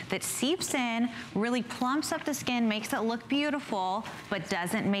blend that seeps in, really plumps up the skin, makes it look beautiful, but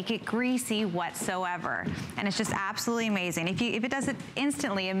doesn't make it greasy whatsoever. And it's just absolutely amazing. If it does it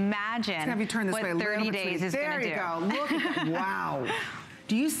instantly, imagine have you turn this what way 30 days is going to do. There you go. Look at that. Wow.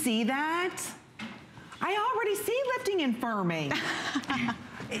 Do you see that? I already see lifting and firming.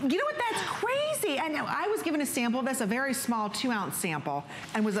 You know what? That's crazy. And I was given a sample of this, a very small 2-ounce sample,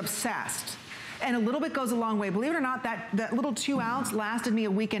 and was obsessed. And a little bit goes a long way. Believe it or not, that little 2-ounce lasted me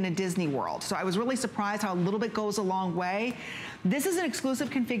a weekend at Disney World. So I was really surprised how a little bit goes a long way. This is an exclusive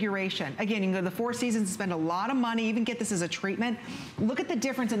configuration. Again, you can go to the Four Seasons and spend a lot of money, even get this as a treatment. Look at the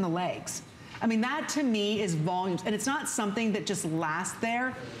difference in the legs. I mean, that to me is volumes, and it's not something that just lasts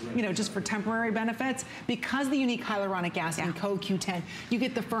there, you know, just for temporary benefits. Because the unique hyaluronic acid and CoQ10, you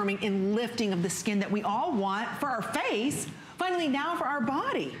get the firming and lifting of the skin that we all want for our face, finally now for our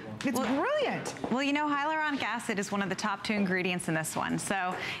body. It's brilliant. Well, you know, hyaluronic acid is one of the top 2 ingredients in this one,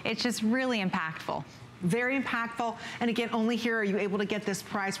 so it's just really impactful. Very impactful. And again, only here are you able to get this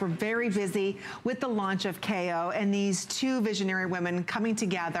price. We're very busy with the launch of KO and these 2 visionary women coming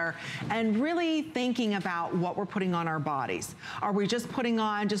together and really thinking about what we're putting on our bodies. Are we just putting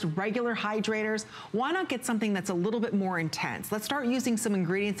on just regular hydrators? Why not get something that's a little bit more intense? Let's start using some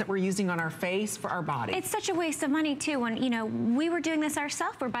ingredients that we're using on our face for our body. It's such a waste of money too when, you know, we were doing this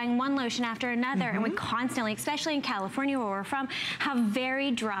ourselves. We're buying one lotion after another, and we constantly, especially in California where we're from, have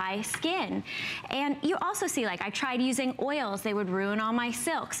very dry skin. And you also see, like, I tried using oils, they would ruin all my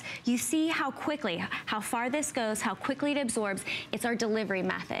silks. You see how quickly, how far this goes, how quickly it absorbs. It's our delivery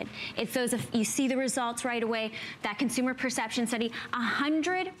method. It's those, you see the results right away. That consumer perception study,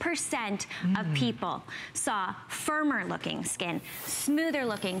 100% of people saw firmer looking skin, smoother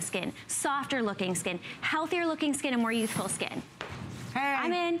looking skin, softer looking skin, healthier looking skin, and more youthful skin. Hey,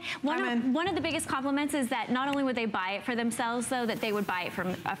 I'm in. One of the biggest compliments is that not only would they buy it for themselves, though, that they would buy it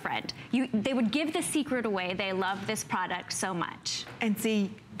from a friend. They would give the secret away. They love this product so much. And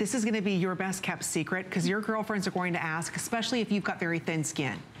see, this is going to be your best kept secret, because your girlfriends are going to ask, especially if you've got very thin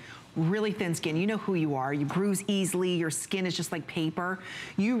skin. really thin skin. You know who you are. You bruise easily. Your skin is just like paper.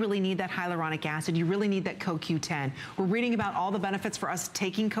 You really need that hyaluronic acid. You really need that CoQ10. We're reading about all the benefits for us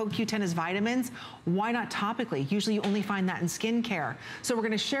taking CoQ10 as vitamins. Why not topically? Usually you only find that in skincare. So we're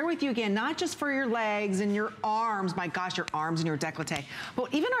gonna share with you again, not just for your legs and your arms, my gosh, your arms and your décolleté,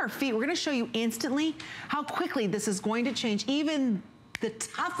 but even our feet. We're gonna show you instantly how quickly this is going to change even the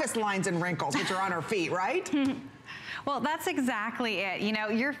toughest lines and wrinkles, which are on our feet, right? Well, that's exactly it. You know,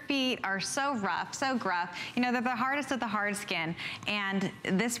 your feet are so rough, so gruff. You know, they're the hardest of the hard skin. And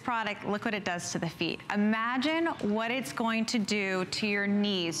this product, look what it does to the feet. Imagine what it's going to do to your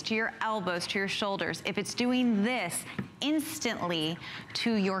knees, to your elbows, to your shoulders, if it's doing this instantly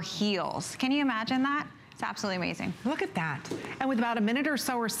to your heels. Can you imagine that? It's absolutely amazing. Look at that. And with about a minute or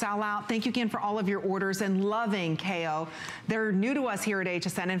so, we're sell out. Thank you again for all of your orders and loving KO. They're new to us here at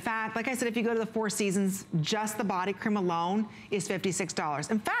HSN. In fact, like I said, if you go to the Four Seasons, just the body cream alone is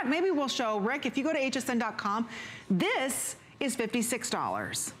 $56. In fact, maybe we'll show, Rick, if you go to hsn.com, this is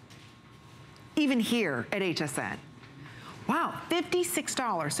 $56. Even here at HSN. Wow,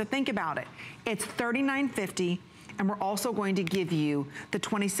 $56. So think about it. It's $39.50, and we're also going to give you the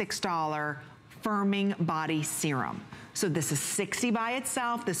 $26 firming body serum. So this is $60 by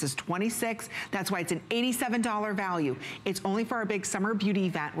itself, this is $26. That's why it's an $87 value. It's only for our big summer beauty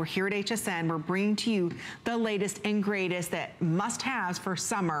event. We're here at HSN, we're bringing to you the latest and greatest that must-haves for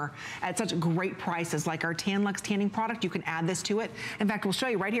summer at such great prices, like our Tan-Luxe tanning product. You can add this to it. In fact, we'll show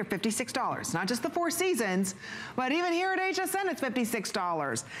you right here, $56. Not just the Four Seasons, but even here at HSN, it's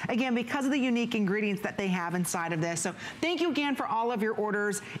 $56. Again, because of the unique ingredients that they have inside of this. So thank you again for all of your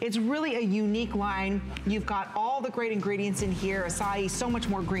orders. It's really a unique line. You've got all the great ingredients in here, acai, so much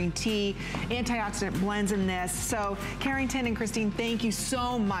more green tea, antioxidant blends in this. So Carrington and Christine, thank you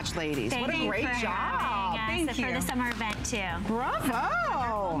so much, ladies. Thank what a great job. Thank you. For the summer event too.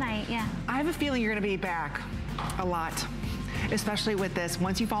 Bravo. Night, yeah. I have a feeling you're gonna be back a lot. Especially with this,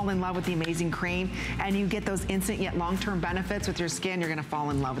 once you fall in love with the amazing cream and you get those instant yet long-term benefits with your skin, you're gonna fall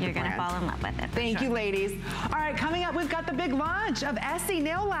in love with the brand. You're gonna fall in love with it. Thank you, ladies. All right, coming up, we've got the big launch of Essie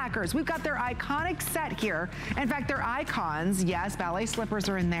nail lacquers. We've got their iconic set here. In fact, they're icons. Yes, ballet slippers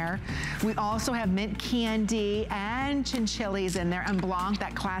are in there. We also have mint candy and chinchillis in there, and blanc,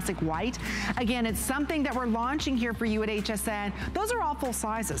 that classic white. Again, it's something that we're launching here for you at HSN. Those are all full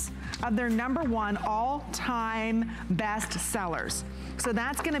sizes of their #1 all-time best sellers. So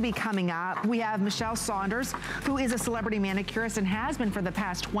that's gonna be coming up. We have Michelle Saunders, who is a celebrity manicurist and has been for the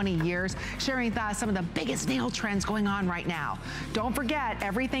past 20 years, sharing with us some of the biggest nail trends going on right now. Don't forget,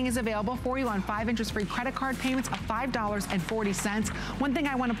 everything is available for you on 5 interest-free credit card payments of $5.40. One thing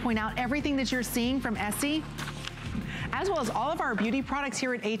I wanna point out, everything that you're seeing from Essie, as well as all of our beauty products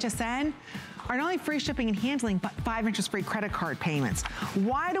here at HSN, are not only free shipping and handling, but 5 interest-free credit card payments.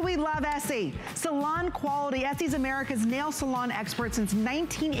 Why do we love Essie? Salon quality. Essie's America's nail salon expert since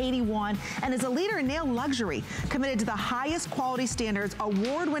 1981 and is a leader in nail luxury, committed to the highest quality standards,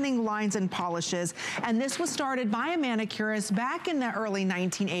 award-winning lines and polishes. And this was started by a manicurist back in the early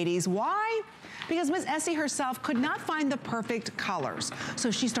 1980s. Why? Because Miss Essie herself could not find the perfect colors. So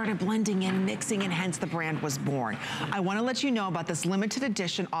she started blending and mixing, and hence the brand was born. I wanna let you know about this limited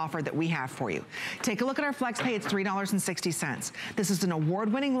edition offer that we have for you. Take a look at our FlexPay, it's $3.60. This is an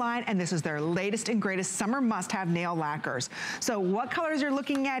award-winning line, and this is their latest and greatest summer must-have nail lacquers. So what colors you're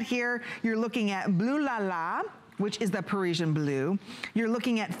looking at here? You're looking at Blue La La, which is the Parisian blue. You're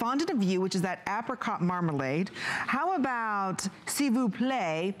looking at Fondant de Vue, which is that apricot marmalade. How about S'il vous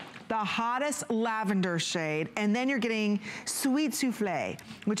plaît, the hottest lavender shade, and then you're getting Sweet Soufflé,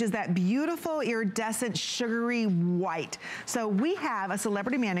 which is that beautiful iridescent sugary white. So we have a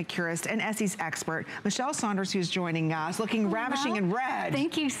celebrity manicurist and Essie's expert, Michelle Saunders, who's joining us, looking ravishing in red.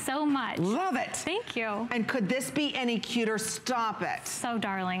 Thank you so much. Love it. Thank you. And could this be any cuter? Stop it. So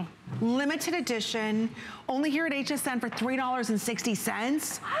darling. Limited edition, only here at HSN for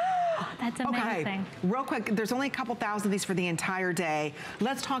 $3.60. That's amazing. Okay, real quick, there's only a couple thousand of these for the entire day.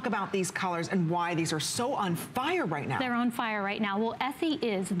 Let's talk about these colors and why these are so on fire right now. They're on fire right now. Well, Essie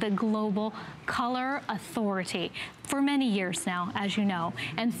is the global color authority for many years now, as you know.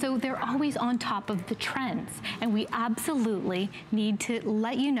 And so they're always on top of the trends. And we absolutely need to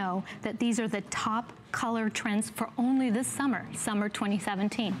let you know that these are the top color trends for only this summer, summer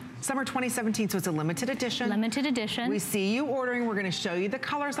 2017. Summer 2017, so it's a limited edition. Limited edition. We see you ordering. We're gonna show you the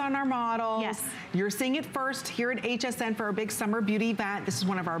colors on our models. Yes. You're seeing it first here at HSN for our big summer beauty event. This is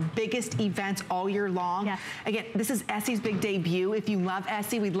one of our biggest events all year long. Yes. Again, this is Essie's big debut. If you love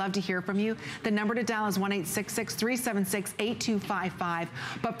Essie, we'd love to hear from you. The number to dial is 1-866-376-8255.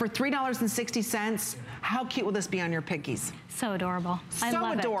 But for $3.60, how cute will this be on your piggies? So adorable. I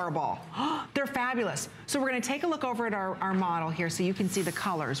love So adorable. They're fabulous. So we're gonna take a look over at our model here so you can see the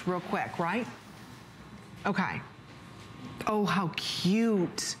colors real quick, right? Okay. Oh, how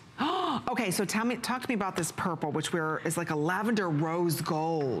cute. Okay, so talk to me about this purple, which is like a lavender rose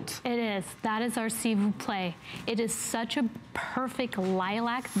gold. It is. That is our s'il vous plaît. It is such a perfect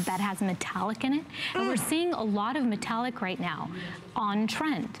lilac that has metallic in it. And we're seeing a lot of metallic right now on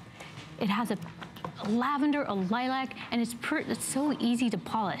trend. It has a lavender, a lilac, and it's so easy to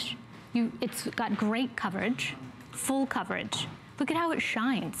polish. It's got great coverage, full coverage. Look at how it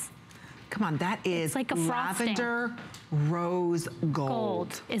shines. Come on, that is it's like a lavender rose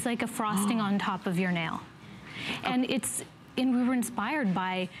gold. It's like a frosting on top of your nail. And we were inspired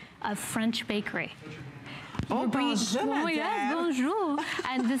by a French bakery. Oh, bonjour, madame. Yes, bonjour.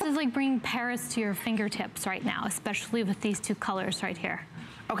 And this is like bringing Paris to your fingertips right now, especially with these two colors right here.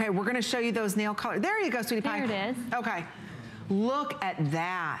 Okay, we're gonna show you those nail colors. There you go, sweetie pie. There it is. Okay. Look at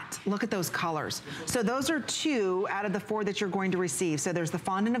that. Look at those colors. So those are 2 out of the 4 that you're going to receive. So there's the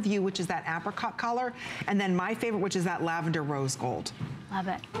Fondant of You, which is that apricot color, and then my favorite, which is that lavender rose gold. Love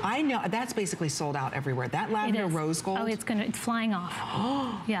it. I know, that's basically sold out everywhere. That lavender rose gold. Oh, it's flying off.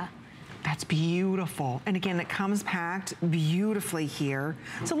 Yeah. That's beautiful. And again, it comes packed beautifully here.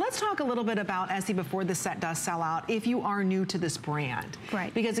 So let's talk a little bit about Essie before the set does sell out, if you are new to this brand.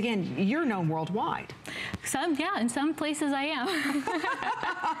 Right. Because again, you're known worldwide. In some places I am.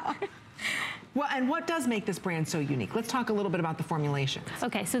 Well, and what does make this brand so unique? Let's talk a little bit about the formulations.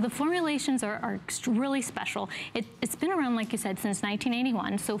 Okay, so the formulations are really special. It's been around, like you said, since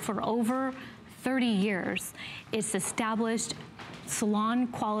 1981. So for over 30 years, it's established salon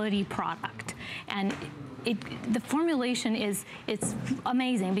quality product. And the formulation it's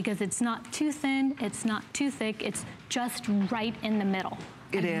amazing because it's not too thin, it's not too thick, it's just right in the middle.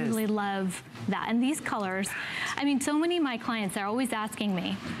 I really love that. And these colors, I mean, so many of my clients are always asking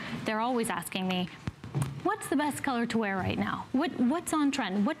me, what's the best color to wear right now? What's on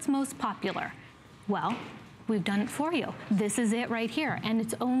trend? What's most popular? Well, we've done it for you. This is it right here. And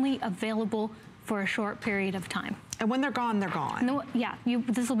it's only available for a short period of time. And when they're gone, they're gone. No, yeah,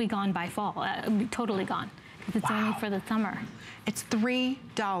 this will be gone by fall, totally gone. It's only for the summer. It's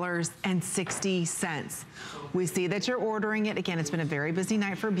 $3.60. We see that you're ordering it. Again, it's been a very busy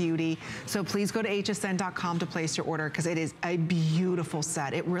night for beauty. So please go to hsn.com to place your order because it is a beautiful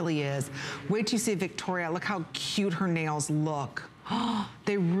set. It really is. Wait till you see Victoria. Look how cute her nails look.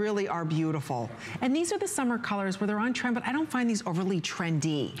 They really are beautiful. And these are the summer colors where they're on trend, but I don't find these overly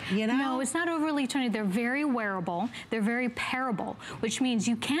trendy, you know? No, it's not overly trendy. They're very wearable. They're very pairable, which means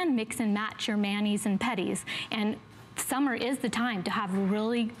you can mix and match your manis and petties. And summer is the time to have a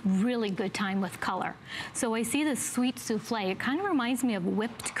really, really good time with color. So I see this sweet souffle. It kind of reminds me of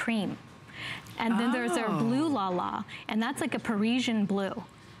whipped cream. And then there's our blue la la, and that's like a Parisian blue.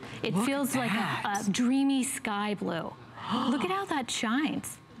 It feels like a dreamy sky blue. Look at how that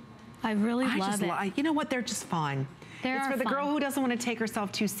shines. I really love it. You know what? They're just fun. It's for the girl who doesn't want to take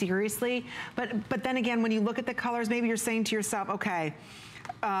herself too seriously. But then again, when you look at the colors, maybe you're saying to yourself, okay,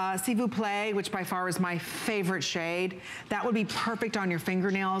 s'il vous plaît, which by far is my favorite shade, that would be perfect on your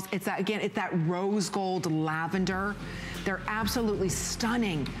fingernails. It's that, again, it's that rose gold lavender. They're absolutely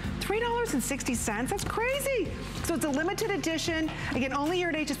stunning. $3.60, that's crazy. So it's a limited edition. Again, only here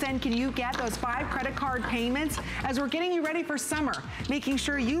at HSN can you get those 5 credit card payments as we're getting you ready for summer, making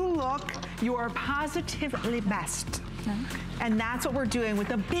sure you look your positively best. And that's what we're doing with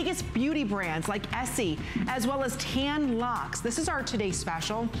the biggest beauty brands like Essie, as well as Tan-Luxe. This is our today's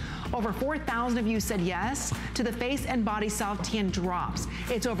special. Over 4,000 of you said yes to the Face and Body Self Tan Drops.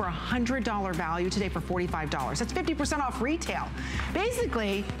 It's over $100 value today for $45. That's 50% off retail.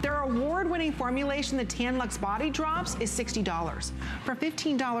 Basically, their award-winning formulation, the Tan-Luxe Body Drops, is $60. For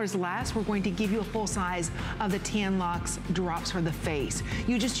 $15 less, we're going to give you a full size of the Tan-Luxe Drops for the face.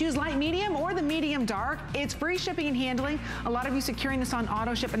 You just choose light medium or the medium dark. It's free shipping and handling. A lot of you securing this on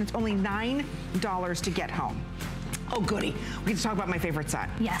auto ship, and it's only $9 to get home. Oh, goody. We get to talk about my favorite set.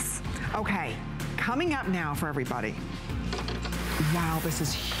 Yes. Okay, coming up now for everybody. Wow, this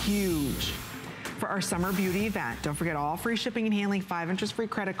is huge. for our summer beauty event. Don't forget, all free shipping and handling, 5 interest-free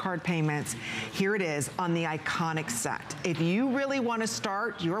credit card payments. Here it is on the iconic set. If you really want to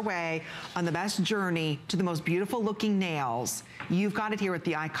start your way on the best journey to the most beautiful looking nails, you've got it here with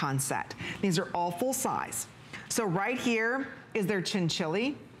the Icon set. These are all full size. So right here is their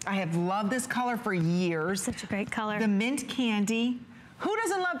chinchilli. I have loved this color for years. Such a great color. The mint candy. Who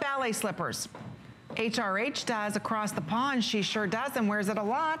doesn't love ballet slippers? HRH does across the pond. She sure does and wears it a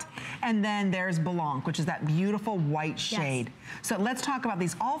lot. And then there's Blanc, which is that beautiful white shade. Yes. So let's talk about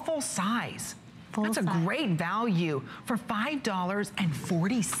these, all full size. That's a great value for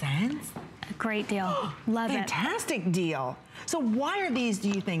 $5.40. A great deal. Love it. Fantastic deal. So why are these, do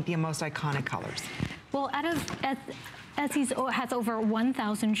you think, the most iconic colors? Well, Essie's has over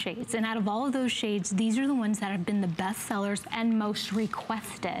 1,000 shades, and out of all of those shades, these are the ones that have been the best sellers and most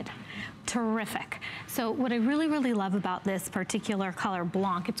requested. Terrific. So what I really, really love about this particular color,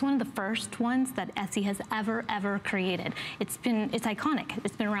 Blanc, it's one of the first ones that Essie has ever created. It's iconic.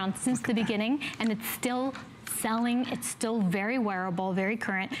 It's been around since the beginning, and it's still selling. It's still very wearable, very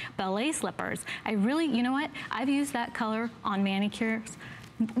current. Ballet slippers. I really, you know what? I've used that color on manicures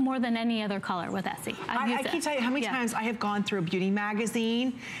more than any other color with Essie. I can't tell you how many times I have gone through a beauty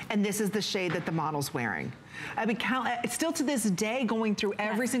magazine and this is the shade that the model's wearing. I mean, still to this day going through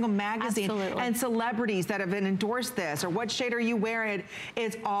every single magazine and celebrities that have been endorsed this, or what shade are you wearing?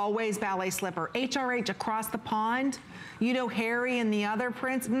 It's always ballet slipper. HRH across the pond, you know, Harry and the other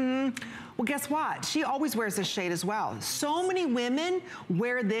prince, well, guess what? She always wears this shade as well. So many women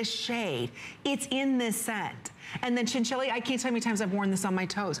wear this shade. It's in this set. And then chinchilli, I can't tell you how many times I've worn this on my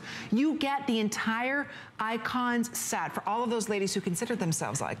toes. You get the entire Icons set for all of those ladies who consider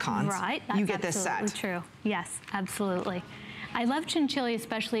themselves icons. Right. You get this set. Absolutely true. Yes, absolutely. I love chinchilli,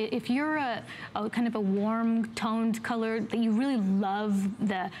 especially if you're a kind of a warm toned color that you really love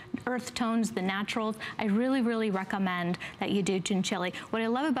the earth tones, the naturals. I really, really recommend that you do chinchilli. What I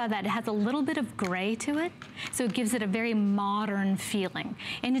love about that, it has a little bit of gray to it, so it gives it a very modern feeling.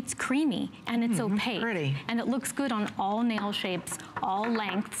 And it's creamy and it's opaque. Pretty. And it looks good on all nail shapes, all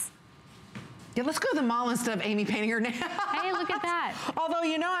lengths. Yeah, let's go to the mall instead of Amy painting her nails. Hey, look at that. Although,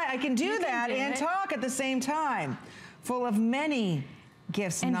 you know, I can do that and talk at the same time. Full of many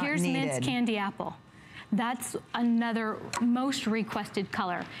gifts not needed. And here's Mint's Candy Apple. That's another most requested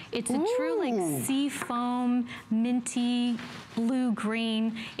color. It's a true like sea foam, minty,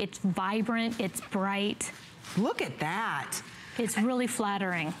 blue-green. It's vibrant, it's bright. Look at that. It's really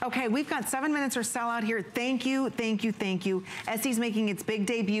flattering. Okay, we've got 7 minutes or sell out here. Thank you, thank you, thank you. Essie's making its big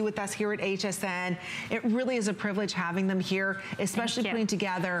debut with us here at HSN. It really is a privilege having them here, especially putting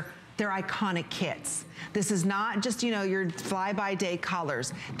together their iconic kits. This is not just, you know, your fly-by-day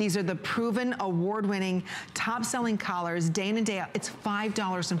colors. These are the proven, award-winning, top-selling colors day in and day out. It's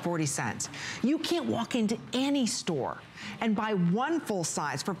 $5.40. You can't walk into any store and buy one full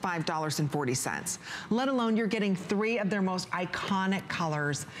size for $5.40, let alone you're getting 3 of their most iconic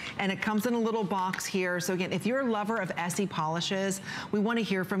colors. And it comes in a little box here. So again, if you're a lover of Essie polishes, we want to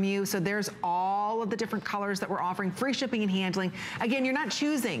hear from you. So there's all of the different colors that we're offering, free shipping and handling. Again, you're not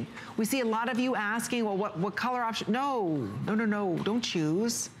choosing. We see a lot of you asking, well, what color option? No, don't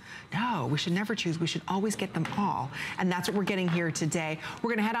choose. No, we should never choose. We should always get them all. And that's what we're getting here today. We're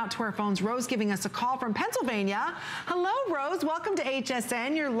gonna head out to our phones. Rose giving us a call from Pennsylvania. Hello, Rose, welcome to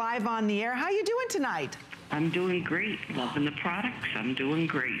HSN. You're live on the air. How you doing tonight? I'm doing great. Loving the products. I'm doing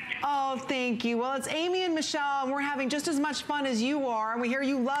great. Oh, thank you. Well, it's Amy and Michelle, and we're having just as much fun as you are, and we hear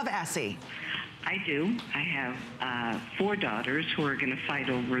you love Essie. I do. I have 4 daughters who are going to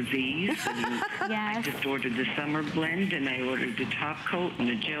fight over these. And I just ordered the summer blend, and I ordered the top coat and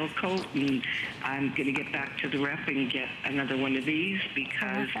the gel coat, and I'm going to get back to the rep and get another one of these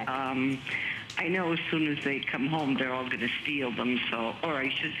because I know as soon as they come home, they're all going to steal them. So, or I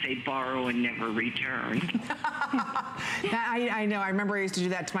should say borrow and never return. I know. I remember I used to do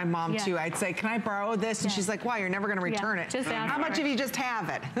that to my mom, too. I'd say, can I borrow this? And she's like, why? You're never going to return it. Just how much of you just have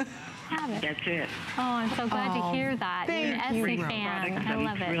it? That's it. Oh, I'm so glad to hear that. You're an Essie fan. I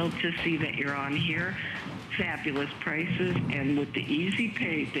love it. I'm thrilled to see that you're on here. Fabulous prices, and with the easy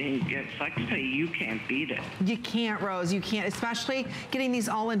pay thing at FlexPay, you can't beat it. You can't, Rose. You can't, especially getting these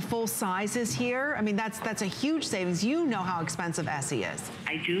all in full sizes here. I mean, that's a huge savings. You know how expensive Essie is.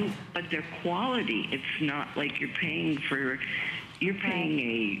 I do, but their quality, it's not like you're paying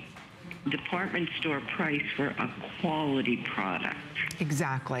a department store price for a quality product.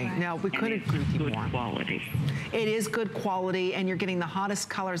 Exactly. No, we couldn't agree with you more. Good quality. It is good quality, and you're getting the hottest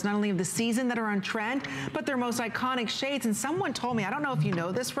colors, not only of the season that are on trend, but their most iconic shades. And someone told me, I don't know if you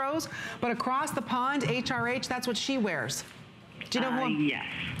know this, Rose, but across the pond, HRH, that's what she wears. Do you know who? Yes.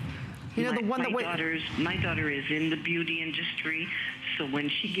 You know, the one that... My daughter is in the beauty industry, so when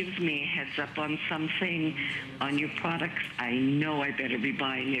she gives me a heads up on something, on your products, I know I better be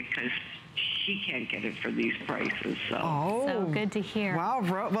buying it because she can't get it for these prices. So good to hear.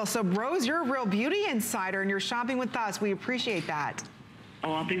 Wow, well, so Rose, you're a real beauty insider and you're shopping with us. We appreciate that.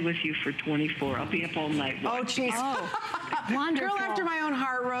 Oh, I'll be with you for 24. I'll be up all night. Oh, jeez. Wonderful. Girl after my own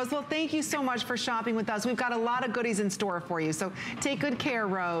heart, Rose. Well, thank you so much for shopping with us. We've got a lot of goodies in store for you. So take good care,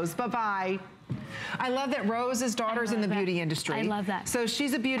 Rose. Bye-bye. I love that Rose's daughter's in the beauty industry. I love that. So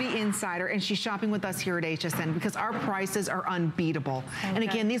she's a beauty insider and she's shopping with us here at HSN because our prices are unbeatable. Okay. And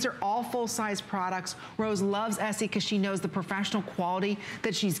again, these are all full-size products. Rose loves Essie because she knows the professional quality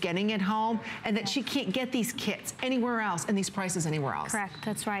that she's getting at home and that she can't get these kits anywhere else and these prices anywhere else. Correct,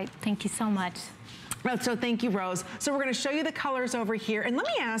 that's right. Thank you so much. So thank you, Rose. So we're going to show you the colors over here. And let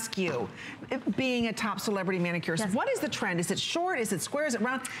me ask you, being a top celebrity manicurist, what is the trend? Is it short? Is it square? Is it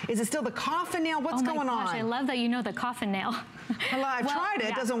round? Is it still the coffin nail? What's going on? I love that you know the coffin nail. Well, I've tried it.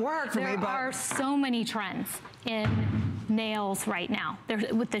 It doesn't work for me. There are so many trends in nails right now.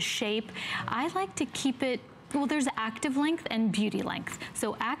 With the shape, I like to keep it. Well, there's active length and beauty length.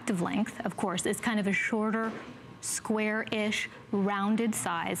 So active length, of course, is kind of a shorter, square-ish, rounded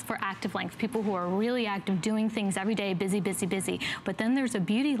size for active length. People who are really active, doing things every day, busy, busy, busy. But then there's a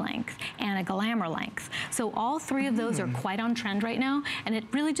beauty length and a glamour length. So all three of those are quite on trend right now, and it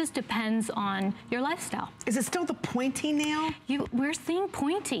really just depends on your lifestyle. Is it still the pointy nail? We're seeing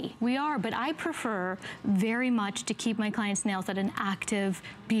pointy. We are, but I prefer very much to keep my clients' nails at an active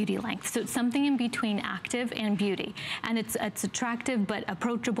beauty length. So it's something in between active and beauty. And it's attractive but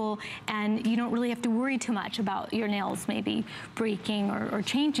approachable, and you don't really have to worry too much about your nails maybe breaking or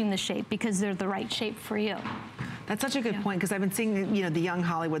changing the shape because they're the right shape for you. That's such a good point because I've been seeing, you know, the young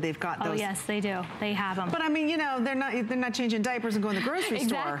Hollywood, they've got those. Oh yes, they do. They have them. But I mean, you know, they're not changing diapers and going to the grocery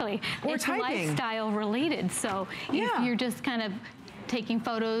store. Exactly. Or it's typing. lifestyle related. So if you're just kind of taking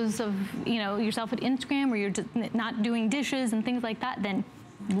photos of, you know, yourself at Instagram, or you're just not doing dishes and things like that, then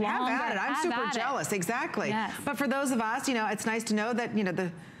have at it. I'm super jealous. Exactly. Yes. But for those of us, you know, it's nice to know that, you know,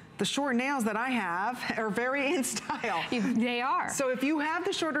 the short nails that I have are very in style. They are. So if you have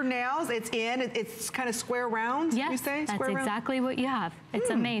the shorter nails, it's kind of square round, you say? That's exactly what you have.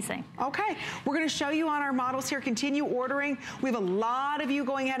 It's amazing. Okay, we're gonna show you on our models here. Continue ordering. We have a lot of you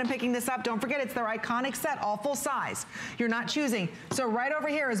going ahead and picking this up. Don't forget, it's their iconic set, all full size. You're not choosing. So right over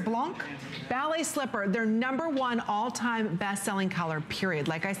here is Blanc Ballet Slipper, their #1 all-time best-selling color, period.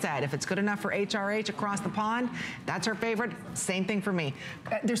 Like I said, if it's good enough for HRH across the pond, that's her favorite. Same thing for me.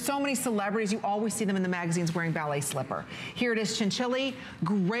 There's so many celebrities, you always see them in the magazines wearing ballet slipper. Here it is, Chinchilli,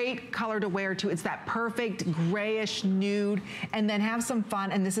 great color to wear too. It's that perfect grayish nude, and then have some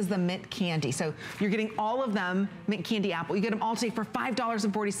fun, and this is the mint candy. So you're getting all of them, mint candy apple. You get them all today for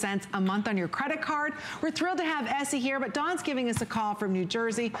 $5.40 a month on your credit card. We're thrilled to have Essie here, but Dawn's giving us a call from New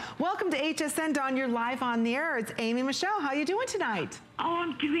Jersey. Welcome to HSN, Dawn. You're live on the air. It's Amy Michelle. How you doing tonight? Oh,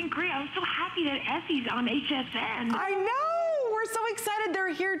 I'm doing great. I'm so happy that Essie's on HSN. I know. We're so excited they're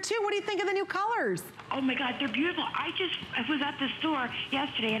here too. What do you think of the new colors? Oh my God, they're beautiful. I was at the store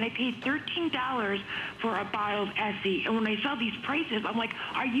yesterday and I paid $13 for a bottle of Essie. And when I saw these prices, I'm like,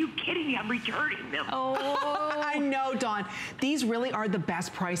 are you kidding me? I'm returning them. Oh, I know, Dawn. These really are the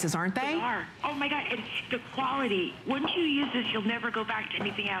best prices, aren't they? They are. Oh my God, and the quality. Once you use this, you'll never go back to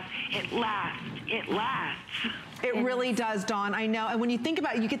anything else. It lasts. It lasts. It really does, Dawn. I know. And when you think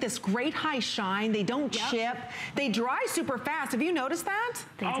about it, you get this great high shine. They don't chip. They dry super fast. Have you noticed that?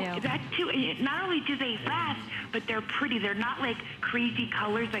 They do. That too. And not only do they last, but they're pretty. They're not like crazy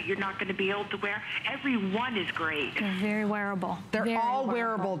colors that you're not going to be able to wear. Every one is great. They're very wearable. They're all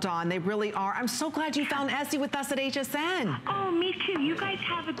wearable, Dawn. They really are. I'm so glad you found Essie with us at HSN. Oh, me too. You guys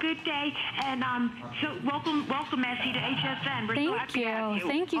have a good day. And so welcome Essie to HSN. We're so happy to have you.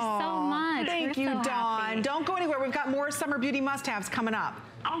 Thank you so much. Thank you, Dawn. Don't go anywhere. We've got more summer beauty must-haves coming up.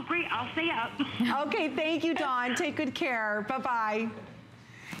 Oh, great. I'll stay up. Okay, thank you, Dawn. Take good care. Bye-bye.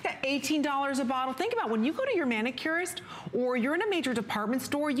 Yeah, $18 a bottle. Think about when you go to your manicurist or you're in a major department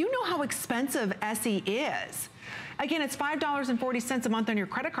store, you know how expensive Essie is. Again, it's $5.40 a month on your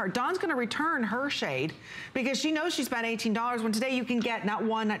credit card. Dawn's gonna return her shade because she knows she spent $18 when today you can get not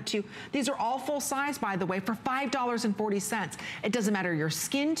one, not two. These are all full size, by the way, for $5.40. It doesn't matter your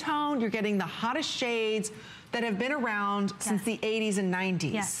skin tone, you're getting the hottest shades that have been around since the 80s and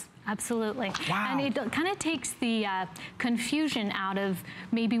 90s. Yes. Absolutely. Wow. And it kind of takes the confusion out of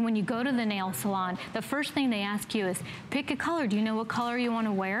maybe when you go to the nail salon, the first thing they ask you is, pick a color. Do you know what color you want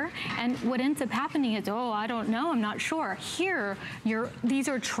to wear? And what ends up happening is, oh, I don't know, I'm not sure. Here, these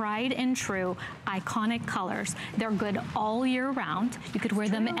are tried and true, iconic colors. They're good all year round. You could wear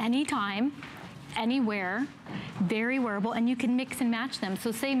them anytime, anywhere, very wearable, and you can mix and match them.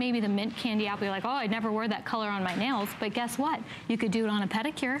 So say maybe the mint candy apple, you're like, oh, I'd never wear that color on my nails, but guess what? You could do it on a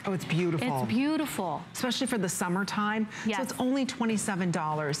pedicure. Oh, it's beautiful. It's beautiful. Especially for the summertime. Yes. So it's only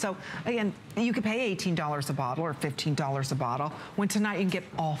 $27. So again, you could pay $18 a bottle or $15 a bottle, when tonight you can get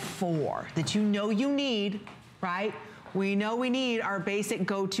all 4 that you know you need, right? We know we need our basic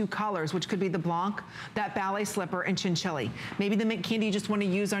go-to colors, which could be the Blanc, that ballet slipper, and chinchilli. Maybe the mint candy you just want to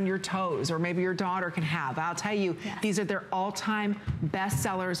use on your toes, or maybe your daughter can have. I'll tell you, these are their all-time best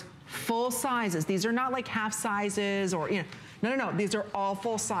sellers, full sizes. These are not like half sizes or, you know, no, these are all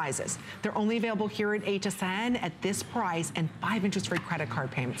full sizes. They're only available here at HSN at this price and 5 interest-free credit card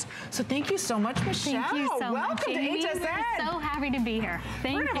payments. So thank you so much, Michelle. Thank you so much. Welcome to HSN. We're so happy to be here.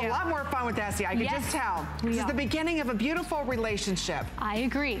 Thank you. We're gonna have a lot more fun with Essie, I can just tell. This is the beginning of a beautiful relationship. I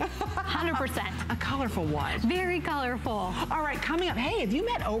agree, 100%. A colorful one. Very colorful. All right, coming up, hey, have you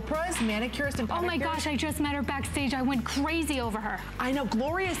met Oprah's manicurist and pedicurist? Oh my gosh, I just met her backstage. I went crazy over her. I know,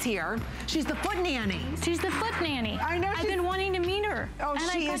 Gloria's here. She's the foot nanny. She's the foot nanny. I know. I've been wanting to meet her. Oh, and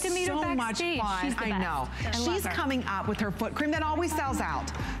she I got is to meet so her much backstage. fun. She's the best. I know. She's coming up with her foot cream that always sells out.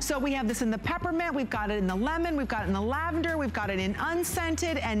 So we have this in the peppermint, we've got it in the lemon, we've got it in the lavender, we've got it in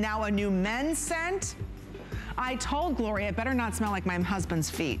unscented, and now a new men's scent. I told Gloria it better not smell like my husband's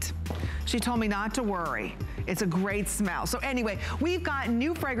feet. She told me not to worry. It's a great smell. So anyway, we've got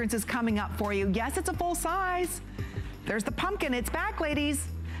new fragrances coming up for you. Yes, it's a full size. There's the pumpkin, it's back, ladies.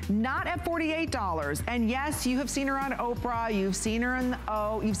 Not at $48. And yes, you have seen her on Oprah, you've seen her in the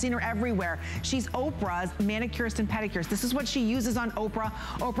O, you've seen her everywhere. She's Oprah's manicurist and pedicurist. This is what she uses on Oprah.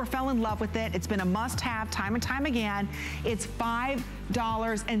 Oprah fell in love with it. It's been a must-have time and time again. It's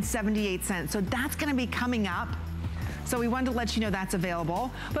 $5.78. So that's gonna be coming up. So we wanted to let you know that's available.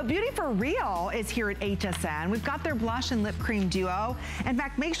 But Beauty for Real is here at HSN. We've got their blush and lip cream duo. In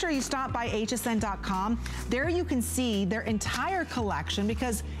fact, make sure you stop by hsn.com. There you can see their entire collection,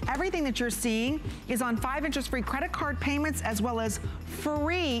 because everything that you're seeing is on 5 interest-free credit card payments, as well as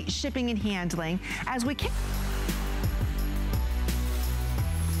free shipping and handling. As we